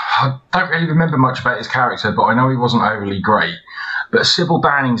 I don't really remember much about his character, but I know he wasn't overly great. But Sybil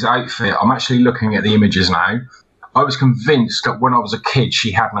Danning's outfit, I'm actually looking at the images now. I was convinced that when I was a kid,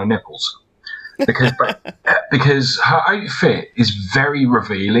 she had no nipples. Because her outfit is very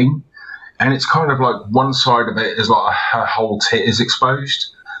revealing, and it's kind of like one side of it is like her whole tit is exposed,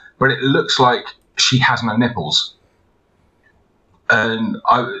 but it looks like she has no nipples. And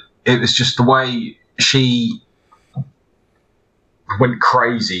it was just the way she went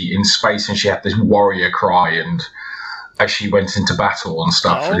crazy in space, and she had this warrior cry, and as she went into battle and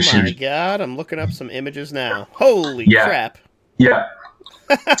stuff. Oh and my god, I'm looking up some images now. Holy crap. Yeah.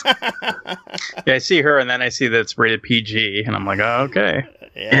 Yeah, I see her, and then I see that it's rated PG, and I'm like, oh, okay.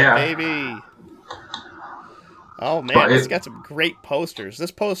 Yeah, baby. Oh, man, it's got some great posters.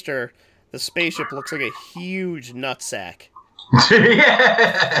 This poster, the spaceship looks like a huge nutsack.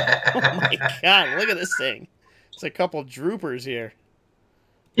 Yeah. Oh, my God, look at this thing. It's a couple droopers here.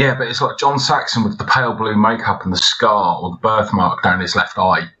 Yeah, but it's like John Saxon with the pale blue makeup and the scar or the birthmark down his left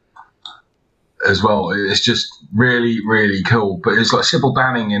eye as well. It's just really, really cool. But it's like Sybil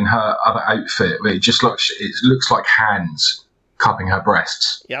Danning in her other outfit. It looks like hands cupping her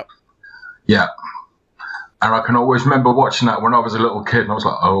breasts. Yep. Yeah. And I can always remember watching that when I was a little kid, and I was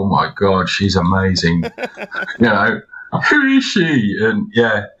like, oh my God, she's amazing. You know, who is she? And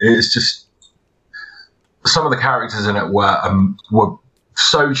yeah, it's just, some of the characters in it were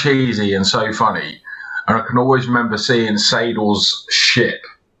so cheesy and so funny. And I can always remember seeing Sador's ship,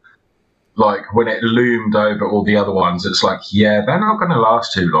 like when it loomed over all the other ones. It's like, yeah, they're not going to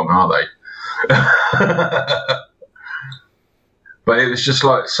last too long, are they? But it was just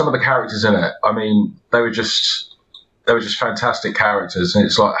like some of the characters in it. I mean, they were just fantastic characters, and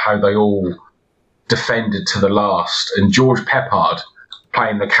it's like how they all defended to the last. And George Peppard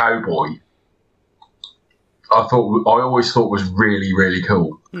playing the cowboy, I always thought was really, really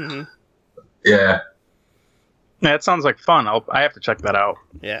cool. Mm-hmm. Yeah. Yeah, it sounds like fun. I have to check that out.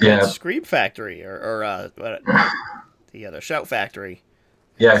 Yeah, Yeah. Scream Factory or the other Shout Factory.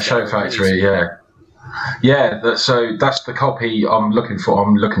 Yeah, Show Factory, yeah. Yeah, so that's the copy I'm looking for.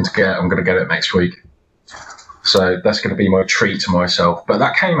 I'm looking to get. I'm going to get it next week. So that's going to be my treat to myself. But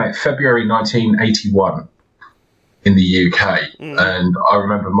that came out February 1981 in the UK. And I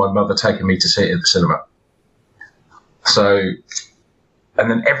remember my mother taking me to see it at the cinema. So, and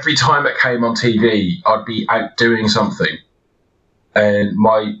then every time it came on TV, I'd be out doing something. And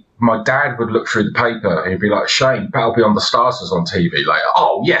my dad would look through the paper and he'd be like, Shane, Battle Beyond the Stars is on TV. Like,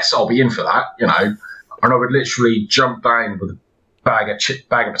 oh, yes, I'll be in for that, you know. And I would literally jump down with a bag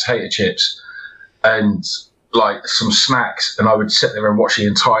of potato chips and like some snacks, and I would sit there and watch the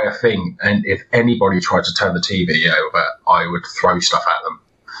entire thing. And if anybody tried to turn the TV over, I would throw stuff at them.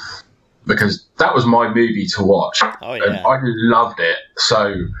 Because that was my movie to watch. Oh, yeah. And I loved it.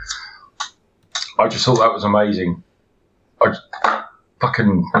 So I just thought that was amazing. I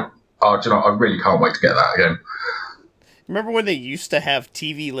really can't wait to get that again. Remember when they used to have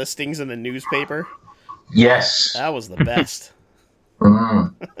TV listings in the newspaper? Yes. That was the best.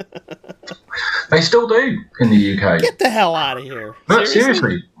 They still do in the UK. Get the hell out of here. No,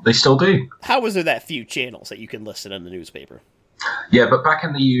 seriously, they still do. How was there that few channels that you can listen in the newspaper? Yeah, but back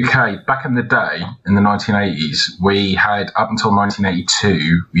in the UK, back in the day, in the 1980s, we had, up until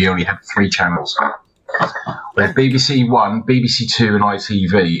 1982, we only had 3 channels. We had BBC One, BBC Two, and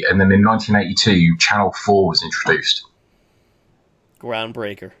ITV, and then in 1982, Channel 4 was introduced.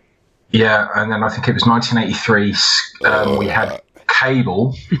 Groundbreaker. Yeah, and then I think it was 1983, we had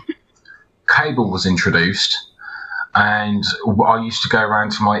cable. Cable was introduced, and I used to go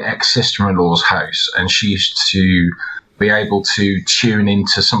around to my ex-sister-in-law's house, and she used to be able to tune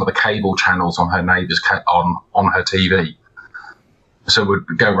into some of the cable channels on her neighbour's on her TV. So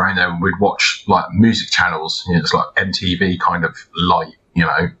we'd go around there and we'd watch like music channels. You know, it's like MTV kind of light, you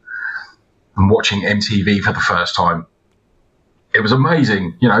know. And watching MTV for the first time, it was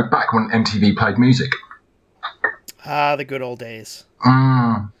amazing. You know, back when MTV played music. Ah, the good old days.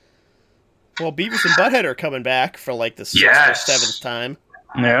 Mm. Well, Beavis and Butthead are coming back for like the 6th or 7th time.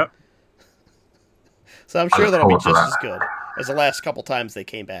 Yeah. So I'm sure that'll be forward to just that. as good as the last couple times they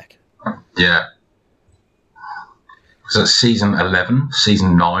came back. Yeah. Was that season 11,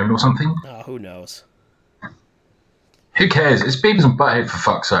 season 9 or something? Oh, who knows? Who cares? It's Beavis and Butthead, for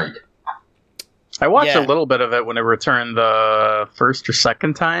fuck's sake. I watched Yeah. a little bit of it when it returned the first or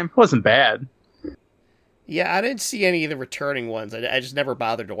second time. It wasn't bad. Yeah, I didn't see any of the returning ones. I just never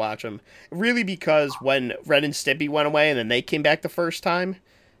bothered to watch them. Really, because when Ren and Stimpy went away and then they came back the first time,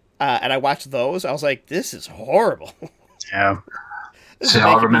 and I watched those, I was like, this is horrible. Yeah. This See, is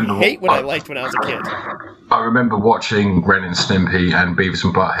I making me remember hate what I liked when I was a kid. I remember watching Ren and Stimpy and Beavis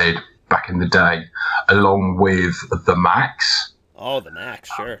and Butthead back in the day, along with the Max. Oh, the Max,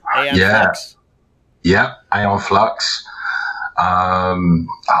 sure. Aeon Yeah. Flux. Yep, Aeon Flux.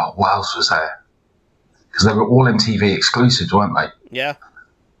 What else was there? Because they were all MTV exclusives, weren't they? Yeah.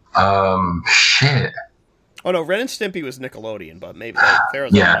 Shit. Oh, no, Ren and Stimpy was Nickelodeon, but maybe they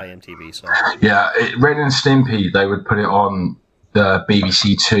was Yeah. on by MTV, so. Yeah, Ren and Stimpy, they would put it on the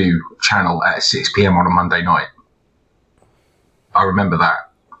BBC Two channel at 6 p.m. on a Monday night. I remember that.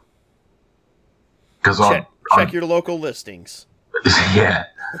 Because Check your local listings. yeah.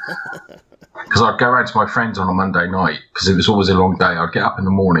 Because I'd go around to my friends on a Monday night, because it was always a long day. I'd get up in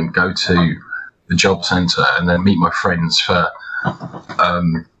the morning, go to the job centre, and then meet my friends for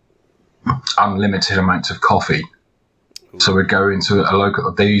unlimited amounts of coffee. So we'd go into a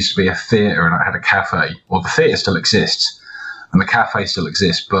local, there used to be a theatre and I had a cafe. Well, the theatre still exists and the cafe still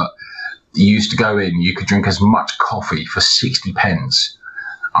exists, but you used to go in, you could drink as much coffee for 60 pence.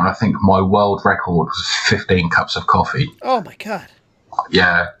 And I think my world record was 15 cups of coffee. Oh, my God.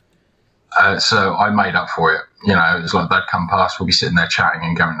 Yeah. So I made up for it. You know, it was like they'd come past, we'll be sitting there chatting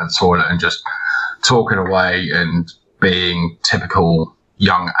and going to the toilet and just talking away and being typical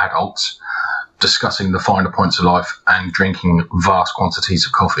young adults, discussing the finer points of life and drinking vast quantities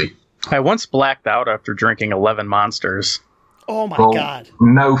of coffee. I once blacked out after drinking 11 Monsters. Oh, my Well, God.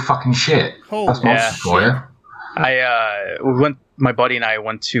 no fucking shit. Holy That's monsters for you. My buddy and I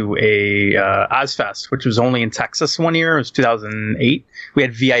went to a Ozfest, which was only in Texas one year. It was 2008. We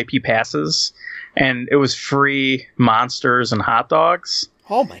had VIP passes, and it was free Monsters and hot dogs.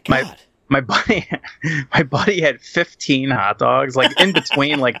 Oh, my God. my buddy my buddy had 15 hot dogs, like in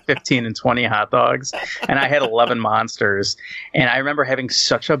between like 15 and 20 hot dogs, and I had 11 monsters. And I remember having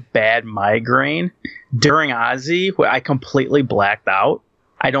such a bad migraine during Ozzy where I completely blacked out.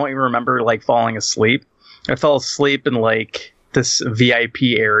 I don't even remember like falling asleep. I fell asleep in like this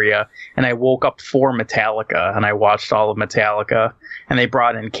VIP area, and I woke up for Metallica, and I watched all of Metallica, and they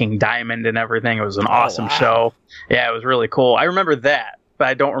brought in King Diamond and everything. It was an awesome show. Yeah, it was really cool. I remember that, but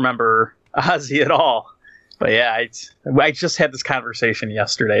I don't remember Ozzy at all. But yeah, I just had this conversation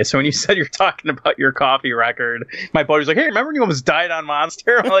yesterday. So when you said you're talking about your coffee record, my buddy was like, hey, remember when you almost died on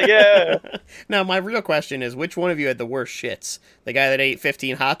Monster? I'm like, yeah. Now, my real question is, which one of you had the worst shits? The guy that ate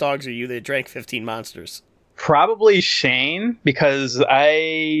 15 hot dogs or you that drank 15 Monsters? Probably Shane, because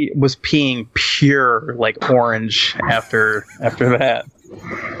I was peeing pure like orange after that.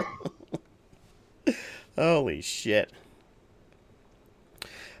 Holy shit.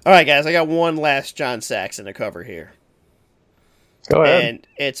 All right, guys, I got one last John Saxon to cover here. Go ahead. And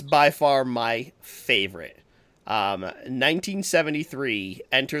it's by far my favorite. 1973,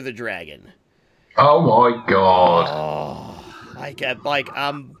 Enter the Dragon. Oh my god. Oh,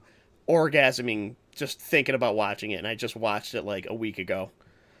 I'm orgasming just thinking about watching it, and I just watched it like a week ago.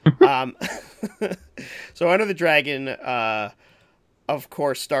 So Enter the Dragon, of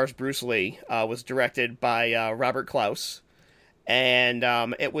course, stars Bruce Lee, was directed by Robert Klaus, and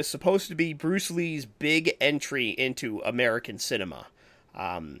it was supposed to be Bruce Lee's big entry into American cinema.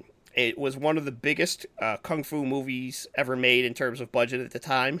 It was one of the biggest kung fu movies ever made in terms of budget at the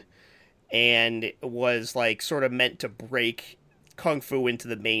time, and it was like sort of meant to break kung fu into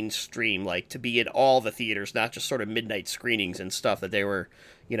the mainstream, like to be in all the theaters, not just sort of midnight screenings and stuff that they were,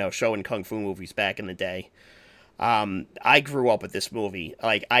 showing kung fu movies back in the day. I grew up with this movie.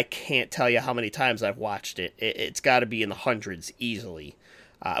 Like, I can't tell you how many times I've watched it. It's got to be in the hundreds easily.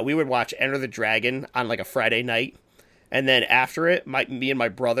 We would watch Enter the Dragon on like a Friday night, and then after it, me and my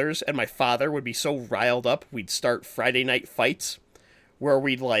brothers and my father would be so riled up, we'd start Friday night fights where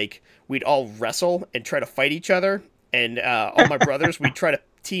we'd all wrestle and try to fight each other. And all my brothers, we'd try to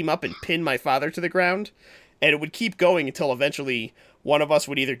team up and pin my father to the ground. And it would keep going until eventually one of us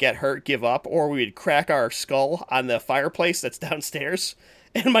would either get hurt, give up, or we would crack our skull on the fireplace that's downstairs.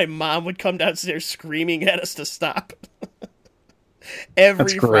 And my mom would come downstairs screaming at us to stop.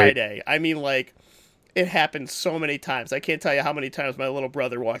 Every Friday. I mean, like, it happened so many times. I can't tell you how many times my little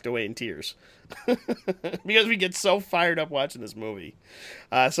brother walked away in tears. Because we get so fired up watching this movie.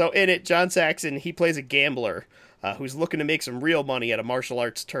 So in it, John Saxon, he plays a gambler who's looking to make some real money at a martial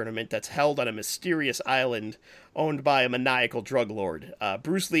arts tournament that's held on a mysterious island owned by a maniacal drug lord.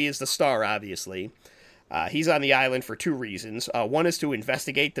 Bruce Lee is the star, obviously. He's on the island for two reasons. One is to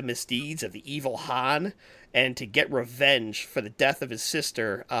investigate the misdeeds of the evil Han and to get revenge for the death of his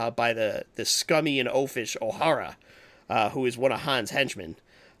sister by the scummy and oafish O'Hara, who is one of Han's henchmen.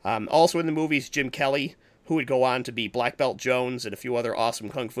 Also in the movies, Jim Kelly, who would go on to be Black Belt Jones and a few other awesome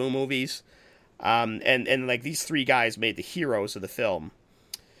kung fu movies. And like these three guys made the heroes of the film.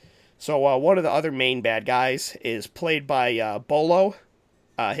 So one of the other main bad guys is played by Bolo.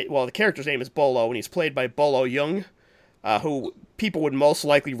 The character's name is Bolo, and he's played by Bolo Yeung, who people would most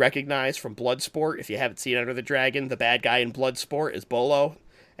likely recognize from Bloodsport. If you haven't seen Under the Dragon, the bad guy in Bloodsport is Bolo.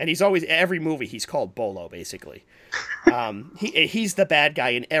 And he's always, every movie, he's called Bolo, basically. He's the bad guy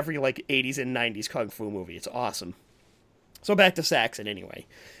in every, like, 80s and 90s kung fu movie. It's awesome. So back to Saxon, anyway.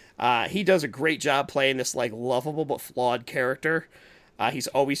 He does a great job playing this, like, lovable but flawed character. He's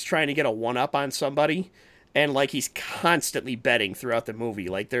always trying to get a one-up on somebody. And, like, he's constantly betting throughout the movie.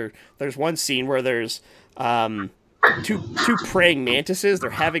 Like, there's one scene where there's two praying mantises.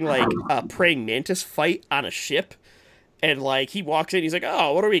 They're having, like, a praying mantis fight on a ship. And, like, he walks in, he's like,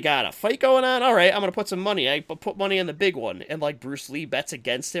 oh, what do we got? A fight going on? All right, I'm going to put some money. I put money on the big one. And, like, Bruce Lee bets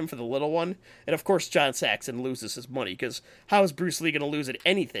against him for the little one. And, of course, John Saxon loses his money, because how is Bruce Lee going to lose at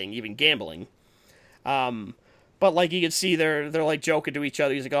anything, even gambling? But, like, you can see they're like, joking to each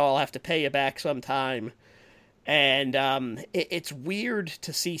other. He's like, oh, I'll have to pay you back sometime. And it's weird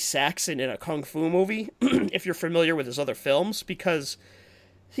to see Saxon in a kung fu movie, if you're familiar with his other films, because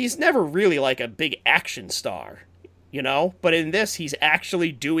he's never really, like, a big action star. You know, but in this, he's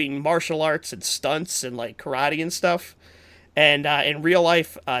actually doing martial arts and stunts and, like, karate and stuff. And in real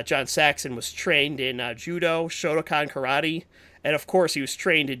life, John Saxon was trained in judo, Shotokan karate, and of course he was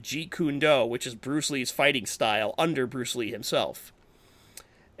trained in Jeet Kune Do, which is Bruce Lee's fighting style under Bruce Lee himself.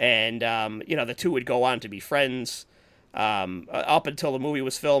 And, the two would go on to be friends. Up until the movie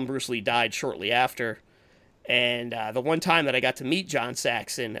was filmed, Bruce Lee died shortly after. And the one time that I got to meet John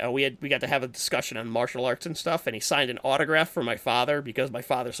Saxon, we got to have a discussion on martial arts and stuff, and he signed an autograph for my father because my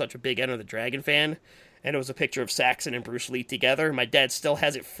father's such a big Enter the Dragon fan. And it was a picture of Saxon and Bruce Lee together. My dad still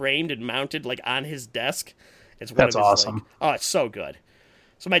has it framed and mounted like on his desk. That's awesome. Oh, it's so good.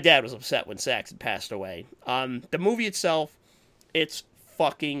 So my dad was upset when Saxon passed away. The movie itself, it's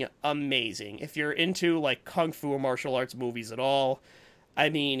fucking amazing. If you're into like kung fu or martial arts movies at all, I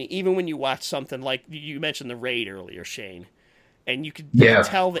mean, even when you watch something like you mentioned The Raid earlier, Shane, and you could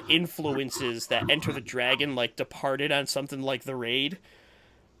tell the influences that Enter the Dragon like departed on something like The Raid,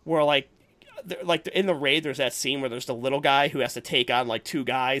 where like in The Raid there's that scene where there's the little guy who has to take on like two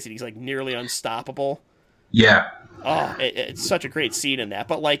guys and he's like nearly unstoppable. Yeah. Oh, it's such a great scene in that.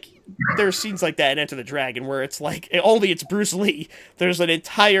 But, like, there's scenes like that in Enter the Dragon where it's like, only it's Bruce Lee. There's an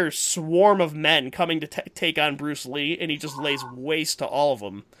entire swarm of men coming to take on Bruce Lee, and he just lays waste to all of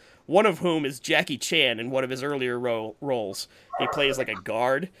them. One of whom is Jackie Chan in one of his earlier roles. He plays, like, a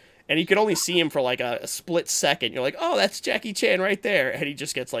guard, and you can only see him for, like, a split second. You're like, oh, that's Jackie Chan right there. And he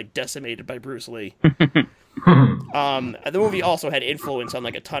just gets, like, decimated by Bruce Lee. The movie also had influence on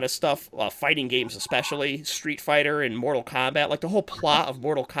like a ton of stuff, fighting games especially, Street Fighter and Mortal Kombat. Like the whole plot of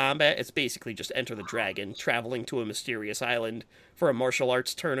Mortal Kombat, it's basically just Enter the Dragon, traveling to a mysterious island for a martial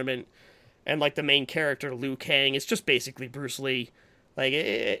arts tournament. And like the main character, Liu Kang, is just basically Bruce Lee. Like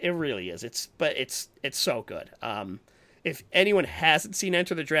it really is. It's so good. If anyone hasn't seen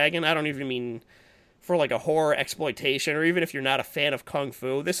Enter the Dragon, I don't even mean for like a horror exploitation, or even if you're not a fan of kung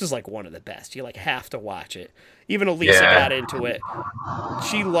fu, this is like one of the best. You like have to watch it. Even Elisa got into it.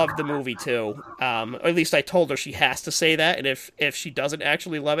 She loved the movie too. Or at least I told her she has to say that, and if she doesn't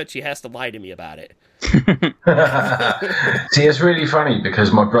actually love it, she has to lie to me about it. See, it's really funny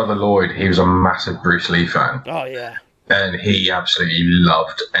because my brother Lloyd, he was a massive Bruce Lee fan. Oh yeah. And he absolutely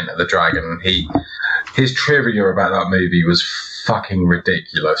loved Enter the Dragon. His trivia about that movie was fucking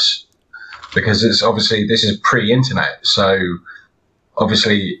ridiculous. Because it's obviously, this is pre-internet, so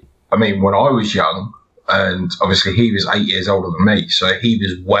obviously, I mean, when I was young, and obviously he was 8 years older than me, so he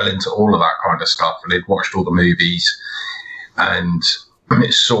was well into all of that kind of stuff, and he'd watched all the movies, and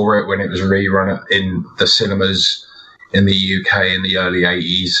saw it when it was rerun in the cinemas in the UK in the early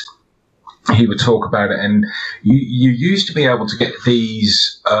 80s. He would talk about it, and you used to be able to get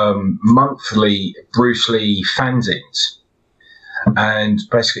these monthly Bruce Lee fanzines. And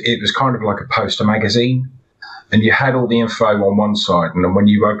basically it was kind of like a poster magazine, and you had all the info on one side, and then when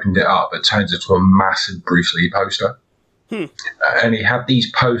you opened it up, it turns into a massive Bruce Lee poster. And he had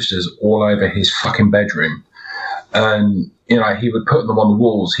these posters all over his fucking bedroom, and you know, he would put them on the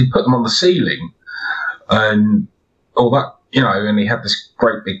walls, he'd put them on the ceiling and all that, you know. And he had this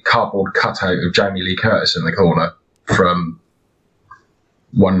great big cardboard cutout of Jamie Lee Curtis in the corner from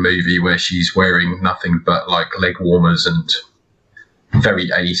one movie where she's wearing nothing but like leg warmers and very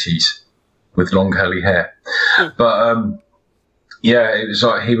 80s with long curly hair. But yeah, it was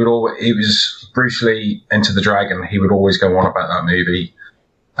like it was Bruce Lee Enter the Dragon. He would always go on about that movie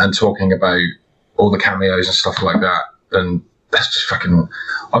and talking about all the cameos and stuff like that. And that's just fucking,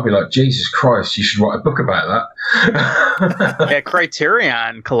 I'd be like, Jesus Christ, you should write a book about that. Yeah,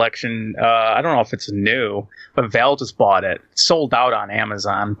 Criterion Collection, I don't know if it's new, but Val just bought it. It's sold out on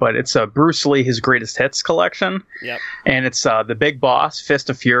Amazon, but it's a Bruce Lee, his greatest hits collection. Yep. And it's The Big Boss, Fist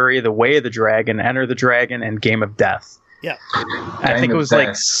of Fury, The Way of the Dragon, Enter the Dragon, and Game of Death. Yeah. I think it was like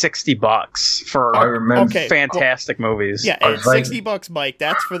 $60 for fantastic movies. Yeah, and $60, Mike,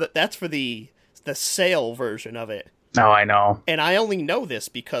 that's for the sale version of it. Oh, I know. And I only know this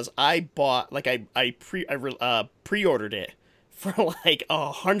because I bought, like, I pre-ordered it for like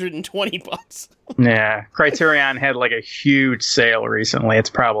 $120. Yeah, Criterion had like a huge sale recently. It's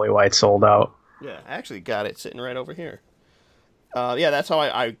probably why it sold out. Yeah, I actually got it sitting right over here. Yeah, that's how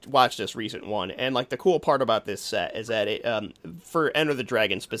I watched this recent one. And like the cool part about this set is that it, for Enter the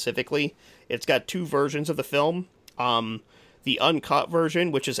Dragon specifically, it's got two versions of the film. The uncut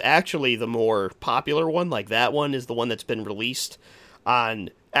version, which is actually the more popular one, like that one is the one that's been released on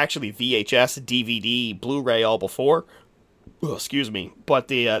actually VHS, DVD, Blu-ray all before. Oh, excuse me. But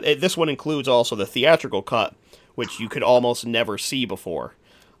this one includes also the theatrical cut, which you could almost never see before.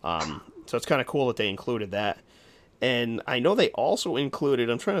 So it's kind of cool that they included that. And I know they also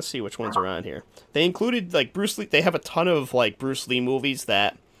included, I'm trying to see which ones are on here. They included like Bruce Lee. They have a ton of like Bruce Lee movies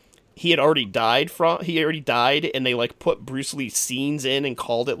that he already died, and they like put Bruce Lee scenes in and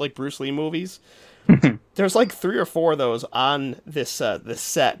called it like Bruce Lee movies. There's like 3 or 4 of those on this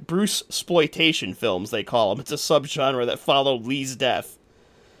set. Bruce exploitation films, they call them. It's a subgenre that followed Lee's death.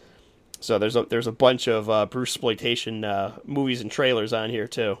 So there's a bunch of Bruce exploitation movies and trailers on here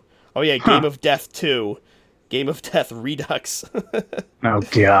too. Oh yeah, Game of Death 2, Game of Death Redux. Oh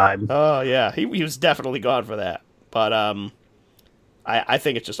God. Oh yeah, he was definitely gone for that. But I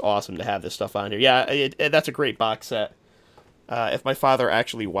think it's just awesome to have this stuff on here. Yeah, that's a great box set. If my father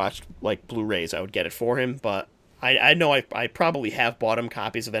actually watched like Blu-rays, I would get it for him. But I know I probably have bought him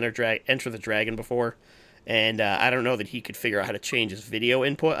copies of Enter the Dragon before, and I don't know that he could figure out how to change his video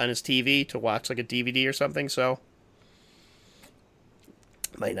input on his TV to watch like a DVD or something. So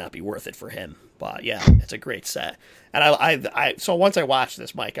it might not be worth it for him. But yeah, it's a great set. And so once I watched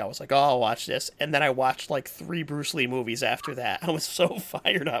this, Mike, I was like, oh, I'll watch this. And then I watched like 3 Bruce Lee movies after that. I was so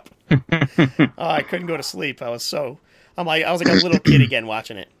fired up. I couldn't go to sleep. I was like a little kid again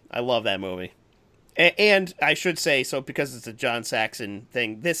watching it. I love that movie. And I should say, so because it's a John Saxon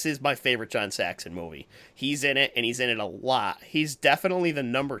thing, this is my favorite John Saxon movie. He's in it, and he's in it a lot. He's definitely the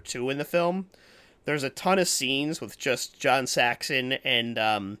number 2 in the film. There's a ton of scenes with just John Saxon and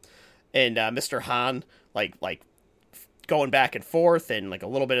Mr. Han, like going back and forth, and like a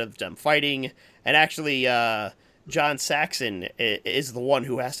little bit of them fighting. And actually, John Saxon is the one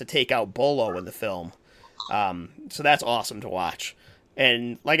who has to take out Bolo in the film. So that's awesome to watch.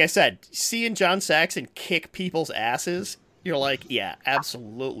 And like I said, seeing John Saxon kick people's asses, you're like, yeah,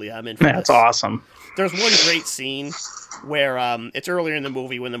 absolutely, I'm in for That's this. awesome. There's one great scene where it's earlier in the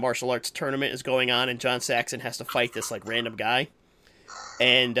movie when the martial arts tournament is going on, and John Saxon has to fight this like random guy.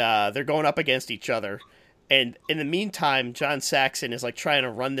 And they're going up against each other. And in the meantime, John Saxon is like trying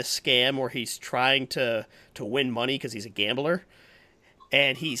to run this scam where he's trying to win money because he's a gambler.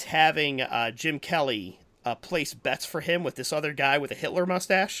 And he's having Jim Kelly place bets for him with this other guy with a Hitler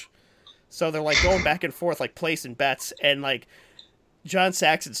mustache. So they're like going back and forth, like placing bets. And like John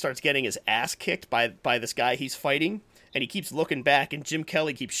Saxon starts getting his ass kicked by this guy he's fighting. And he keeps looking back, and Jim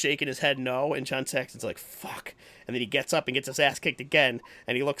Kelly keeps shaking his head no, and John Saxon's like, fuck. And then he gets up and gets his ass kicked again,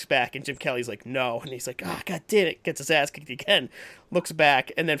 and he looks back, and Jim Kelly's like, no. And he's like, oh, God damn it, gets his ass kicked again. Looks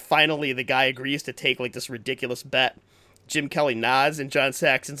back, and then finally the guy agrees to take like this ridiculous bet. Jim Kelly nods, and John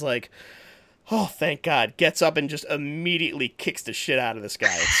Saxon's like, oh, thank God. Gets up and just immediately kicks the shit out of this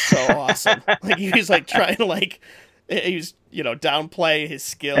guy. It's so awesome. Like, he was like trying to like, he was, downplay his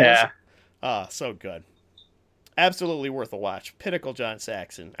skills. Yeah. Oh, so good. Absolutely worth a watch. Pinnacle John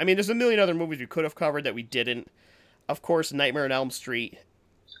Saxon. I mean, there's a million other movies we could have covered that we didn't. Of course, Nightmare on Elm Street.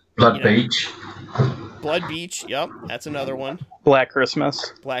 Blood Beach. Blood Beach, yep, that's another one. Black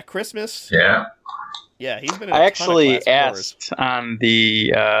Christmas. Black Christmas. Yeah. Yeah, he's been in I a actually ton of classic asked on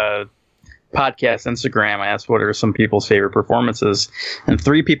the podcast Instagram, I asked what are some people's favorite performances, and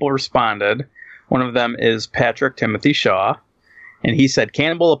 3 people responded. One of them is Patrick Timothy Shaw. And he said,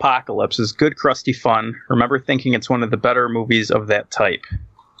 Cannibal Apocalypse is good, crusty fun. Remember thinking it's one of the better movies of that type.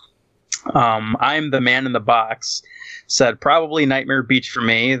 I'm the Man in the Box. Said, probably Nightmare Beach for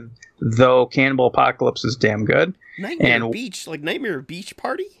me, though Cannibal Apocalypse is damn good. Nightmare Beach? Like Nightmare Beach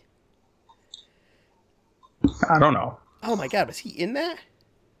Party? I don't know. Oh my God, was he in that?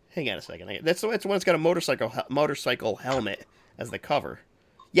 Hang on a second. That's the one that's got a motorcycle helmet as the cover.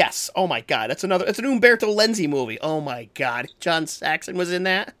 Yes. Oh my God. It's an Umberto Lenzi movie. Oh my God. John Saxon was in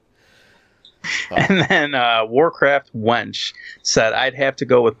that. Oh. And then Warcraft Wench said, I'd have to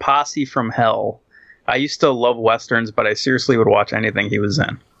go with Posse from Hell. I used to love Westerns, but I seriously would watch anything he was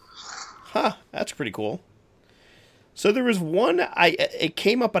in. Huh. That's pretty cool. So there was one, it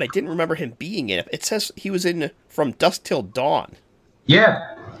came up, but I didn't remember him being in it. It says he was in From Dusk Till Dawn.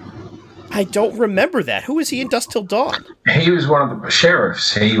 Yeah. I don't remember that. Who was he in Dusk Till Dawn? He was one of the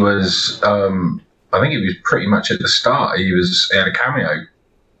sheriffs. He was, I think he was pretty much at the start. He had a cameo.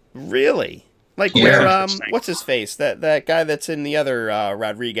 Really? Like Yeah. where, what's his face? That guy that's in the other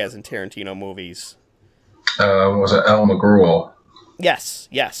Rodriguez and Tarantino movies. Was it El McGraw? Yes.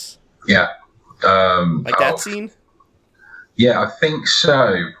 Yeah. That scene? Yeah, I think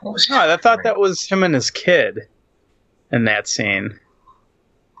so. What was No, I thought that was him and his kid in that scene.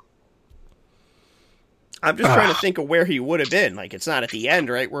 I'm just trying to think of where he would have been. Like, it's not at the end,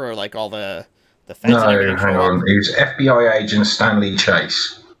 right? Where like all the fence and No, everything. hang on. He was FBI agent Stanley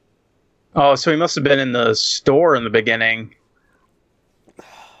Chase. Oh, so he must have been in the store in the beginning.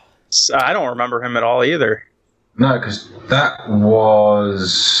 So I don't remember him at all either. No, because that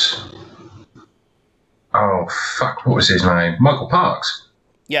was... Oh, fuck. What was his name? Michael Parks.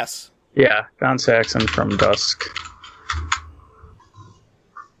 Yes. Yeah, John Saxon from Dusk.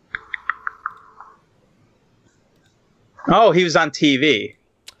 Oh, he was on TV.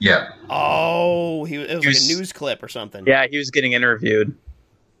 Yeah. Oh, it was like a news clip or something. Yeah, he was getting interviewed.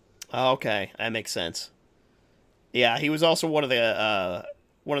 Oh, okay, that makes sense. Yeah, he was also one of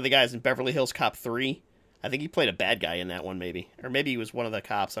the guys in Beverly Hills Cop 3. I think he played a bad guy in that one, maybe, or maybe he was one of the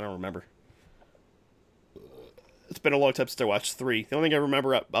cops. I don't remember. It's been a long time since I watched 3. The only thing I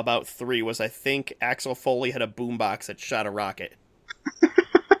remember about 3 was I think Axel Foley had a boombox that shot a rocket.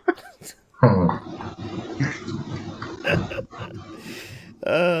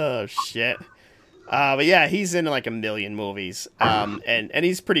 Oh, shit. But yeah, he's in like a million movies. And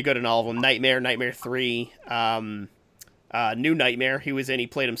he's pretty good in all of them. Nightmare 3, New Nightmare, he was in, he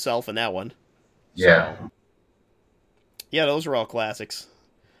played himself in that one. Yeah. So, yeah, those are all classics.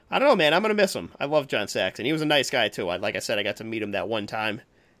 I don't know, man. I'm going to miss him. I love John Saxon. He was a nice guy, too. Like I said, I got to meet him that one time.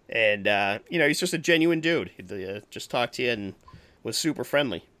 And, he's just a genuine dude. He just talked to you and was super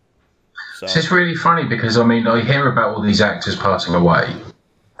friendly. So It's really funny because, I hear about all these actors passing away.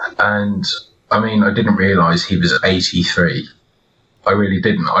 And, I didn't realise he was 83. I really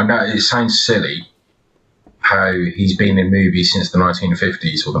didn't. I know it sounds silly how he's been in movies since the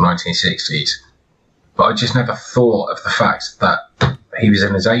 1950s or the 1960s. But I just never thought of the fact that he was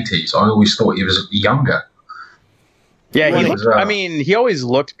in his 80s. I always thought he was younger. Yeah, he always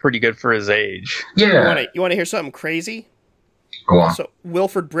looked pretty good for his age. Yeah. You want to hear something crazy? Go on. So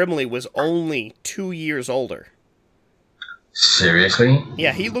Wilford Brimley was only 2 years older. Seriously?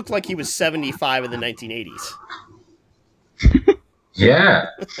 Yeah, he looked like he was 75 in the 1980s. Yeah.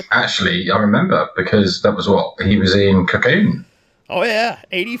 Actually, I remember because that was he was in Cocoon. Oh, yeah.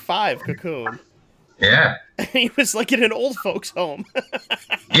 85 Cocoon. Yeah. He was like in an old folks' home.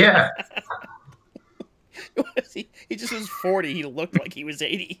 Yeah. He just was 40. He looked like he was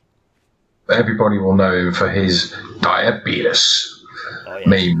 80. Everybody will know him for his diabetes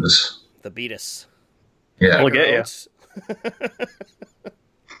memes. The Beatus. Yeah. We'll get you.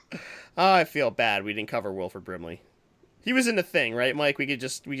 Oh, I feel bad we didn't cover Wilford Brimley. He was in The Thing, right, Mike? We could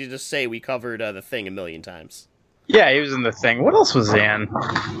just say we covered The Thing a million times. Yeah, he was in The Thing. What else was he in?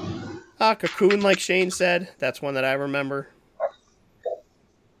 Cocoon, like Shane said. That's one that I remember.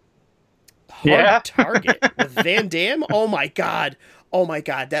 Yeah. Hard Target with Van Damme. Oh my god,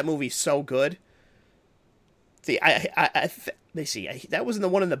 that movie's so good. See, that wasn't the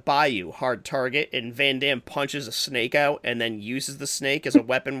one in the Bayou, Hard Target, and Van Damme punches a snake out and then uses the snake as a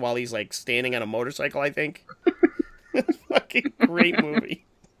weapon while he's like standing on a motorcycle. I think. Fucking great movie.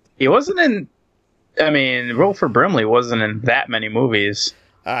 He wasn't in. Wilford Brimley wasn't in that many movies.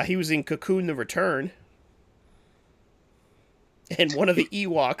 He was in Cocoon: The Return. In one of the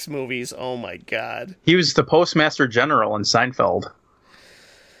Ewoks movies. Oh my god. He was the Postmaster General in Seinfeld.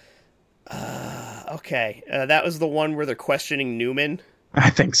 Okay. That was the one where they're questioning Newman. I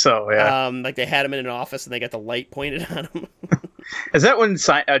think so, yeah. Like they had him in an office and they got the light pointed on him. Is that when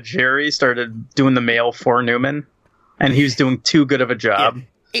Jerry started doing the mail for Newman? And he was doing too good of a job?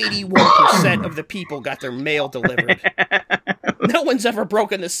 Yeah. 81% of the people got their mail delivered. No one's ever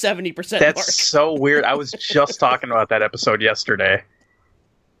broken the 70% That's mark. so weird. I was just talking about that episode yesterday.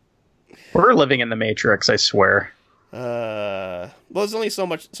 We're living in the Matrix, I swear. Well, there's only so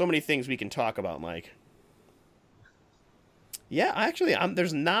many things we can talk about, Mike. Yeah, actually,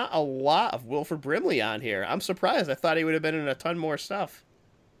 there's not a lot of Wilford Brimley on here. I'm surprised. I thought he would have been in a ton more stuff.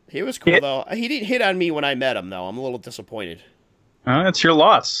 He was cool, though. He didn't hit on me when I met him, though. I'm a little disappointed. That's your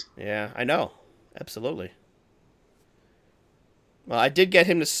loss. Yeah, I know. Absolutely. Well, I did get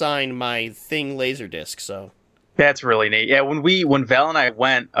him to sign my Thing Laserdisc, so... That's really neat. Yeah, when Val and I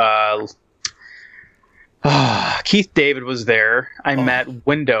went, Keith David was there. I met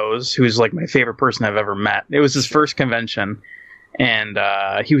Windows, who's like my favorite person I've ever met. It was his first convention, and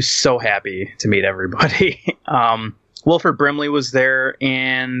he was so happy to meet everybody. Wilford Brimley was there,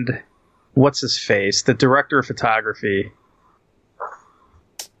 and what's his face? The director of photography.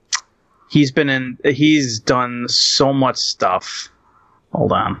 He's done so much stuff.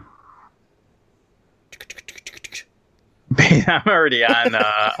 Hold on. I'm already on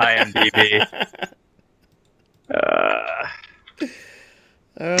IMDb.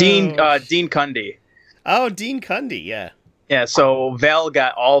 Dean Cundy. Oh, Dean Cundy, yeah. Yeah, so Val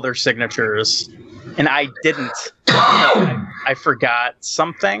got all their signatures, and I didn't. I forgot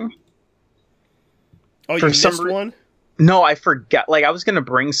something. Oh, you missed one? No, I forgot. Like, I was going to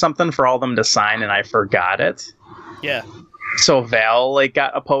bring something for all them to sign, and I forgot it. Yeah. So Val, like,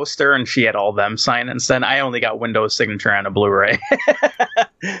 got a poster, and she had all them sign it instead. I only got Windows' signature on a Blu-ray.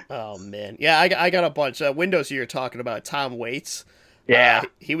 Oh, man. Yeah, I got a bunch. Windows you're talking about, Tom Waits. Yeah.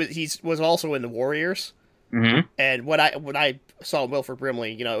 He was also in The Warriors. Mm-hmm. And when I saw Wilford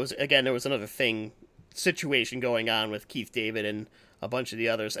Brimley, it was, again, there was another situation going on with Keith David and a bunch of the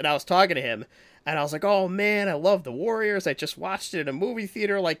others. And I was talking to him, and I was like, oh, man, I love The Warriors. I just watched it in a movie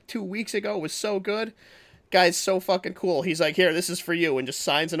theater like 2 weeks ago. It was so good. guy's so fucking cool. He's like, here, this is for you, and just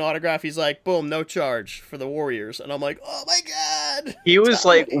signs an autograph. He's like, boom, no charge for the Warriors. And I'm like, oh my God. He was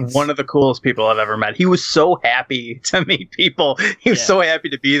like one of the coolest people I've ever met. He was so happy to meet people. He was so happy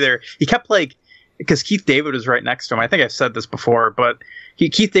to be there. He kept like, because Keith David was right next to him. I think I've said this before, but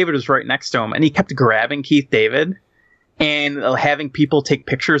Keith David was right next to him, and he kept grabbing Keith David and having people take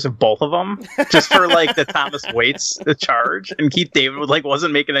pictures of both of them just for like the Thomas Waits the charge. And Keith David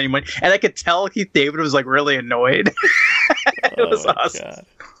wasn't making any money, and I could tell Keith David was like really annoyed. It was awesome. God.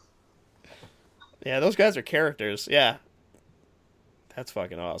 Yeah, those guys are characters. Yeah, that's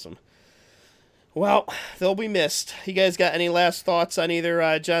fucking awesome. Well, they'll be missed. You guys got any last thoughts on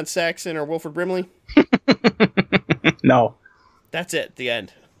either John Saxon or Wilford Brimley? No. That's it. The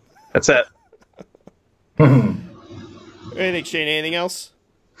end. That's it. Anything, Shane? Anything else?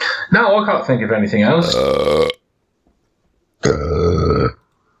 No, I can't think of anything else.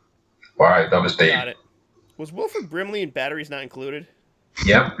 Alright, that was deep. Got it. Was Wilford Brimley in Batteries Not Included?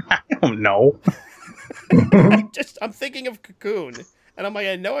 Yep. I don't know. I'm thinking of Cocoon, and I'm like,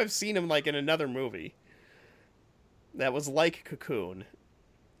 I know I've seen him like in another movie that was like Cocoon,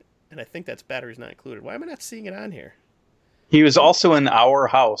 and I think that's Batteries Not Included. Why am I not seeing it on here? He was also in Our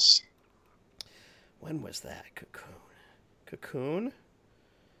House. When was that? Cocoon?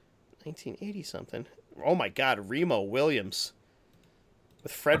 1980 something. Oh my God, Remo Williams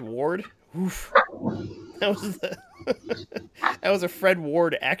with Fred Ward. Oof. That was a Fred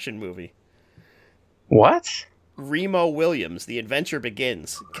Ward action movie. What? Remo Williams, The Adventure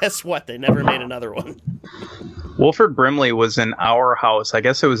Begins. Guess what? They never made another one. Wilford Brimley was in Our House. I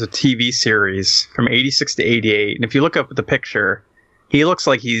guess it was a TV series from 86 to 88. And if you look up at the picture, he looks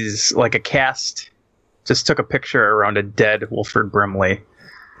like he's like a cast. Just took a picture around a dead Wilford Brimley.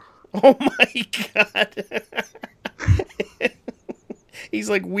 Oh my God. He's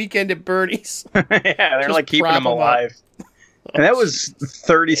like Weekend at Bernie's. Yeah, they're just like keeping him alive. And that was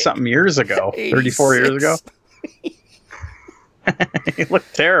 30-something years ago. 34 years ago. He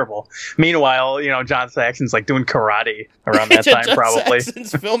looked terrible. Meanwhile, John Saxon's like doing karate around that time, John probably.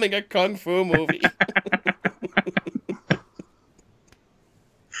 Saxon's filming a kung fu movie.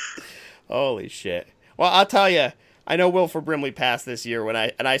 Holy shit. Well, I'll tell you, I know Wilford Brimley passed this year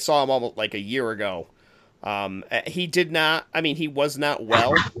and I saw him almost like a year ago. He did not. I mean, he was not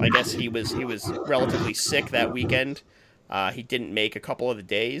well. I guess he was relatively sick that weekend. He didn't make a couple of the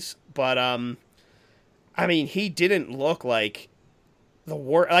days, but I mean, he didn't look like the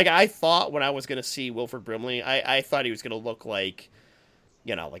war. Like I thought when I was gonna see Wilford Brimley, I thought he was gonna look like,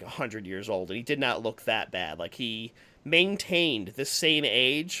 like 100 years old, and he did not look that bad. Like he maintained the same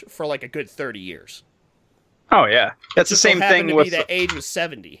age for like a good 30 years. Oh yeah, that's the same thing with that age was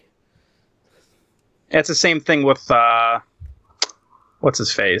 70. It's the same thing with what's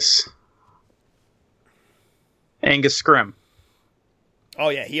his face, Angus Scrimm. Oh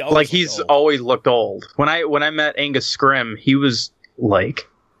yeah, he's always looked old. When I met Angus Scrimm, he was like,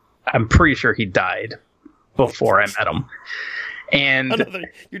 I'm pretty sure he died before I met him. And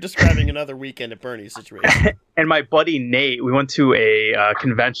you're describing another Weekend at Bernie's situation. And my buddy Nate, we went to a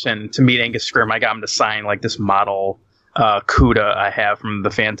convention to meet Angus Scrimm. I got him to sign like this model CUDA I have from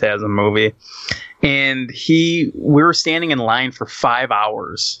the Phantasm movie. And we were standing in line for 5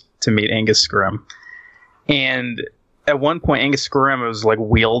 hours to meet Angus Scrimm. And at one point, Angus Scrimm was like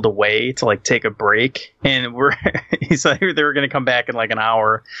wheeled away to like take a break, and he said they were going to come back in like an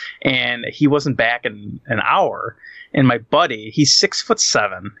hour, and he wasn't back in an hour. And my buddy, he's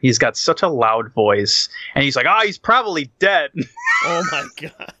 6'7". He's got such a loud voice, and he's like, "Oh, he's probably dead." Oh my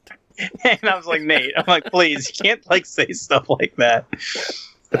God! And I was like, Nate, I'm like, please, you can't like say stuff like that.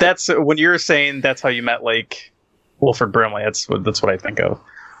 But that's when you're saying that's how you met like Wilford Brimley. That's what I think of.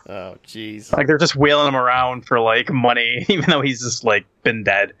 Oh, jeez. Like, they're just wheeling him around for, like, money, even though he's just, like, been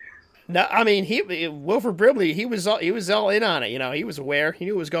dead. No, I mean, Wilford Brimley, he was all in on it, He was aware. He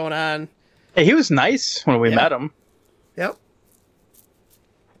knew what was going on. Hey, he was nice when we met him. Yep.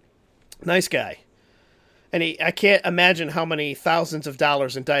 Nice guy. And I can't imagine how many thousands of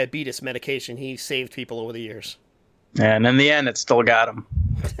dollars in diabetes medication he saved people over the years. And in the end, it still got him.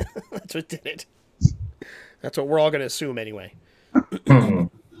 That's what did it. That's what we're all going to assume anyway. All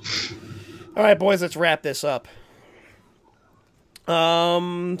right, boys, let's wrap this up.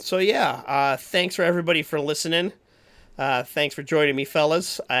 So yeah, thanks for everybody for listening. Thanks for joining me,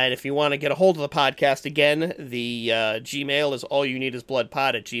 fellas. And if you want to get a hold of the podcast again, the Gmail is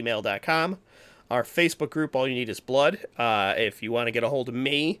allyouneedisbloodpod@gmail.com. Our Facebook group, All You Need Is Blood. If you want to get a hold of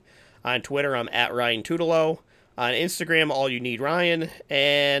me on Twitter, I'm at Ryan Tutelo. On Instagram, All You Need Ryan.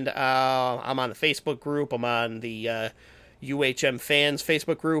 And I'm on the Facebook group. I'm on the UHM Fans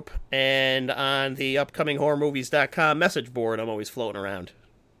Facebook group, and on the upcoming horrormovies.com message board. I'm always floating around.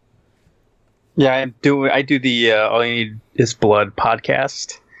 Yeah, I do the All You Need Is Blood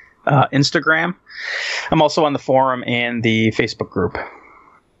podcast Instagram. I'm also on the forum and the Facebook group.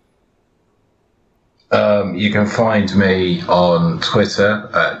 You can find me on Twitter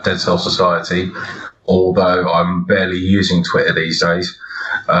at Dead Cell Society, although I'm barely using Twitter these days.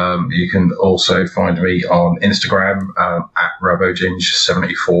 You can also find me on Instagram at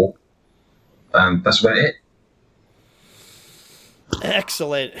RoboGinge74. And that's about it.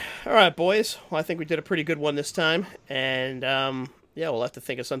 Excellent. All right, boys. Well, I think we did a pretty good one this time. And, yeah, we'll have to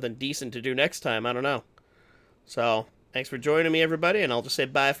think of something decent to do next time. I don't know. So, thanks for joining me, everybody, and I'll just say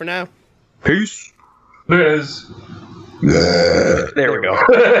bye for now. Peace. Liz. There we go.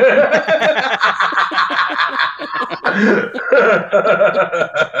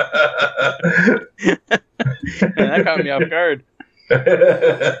 That caught me off guard.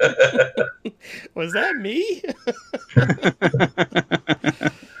 Was that me?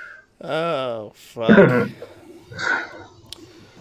 Oh, fuck.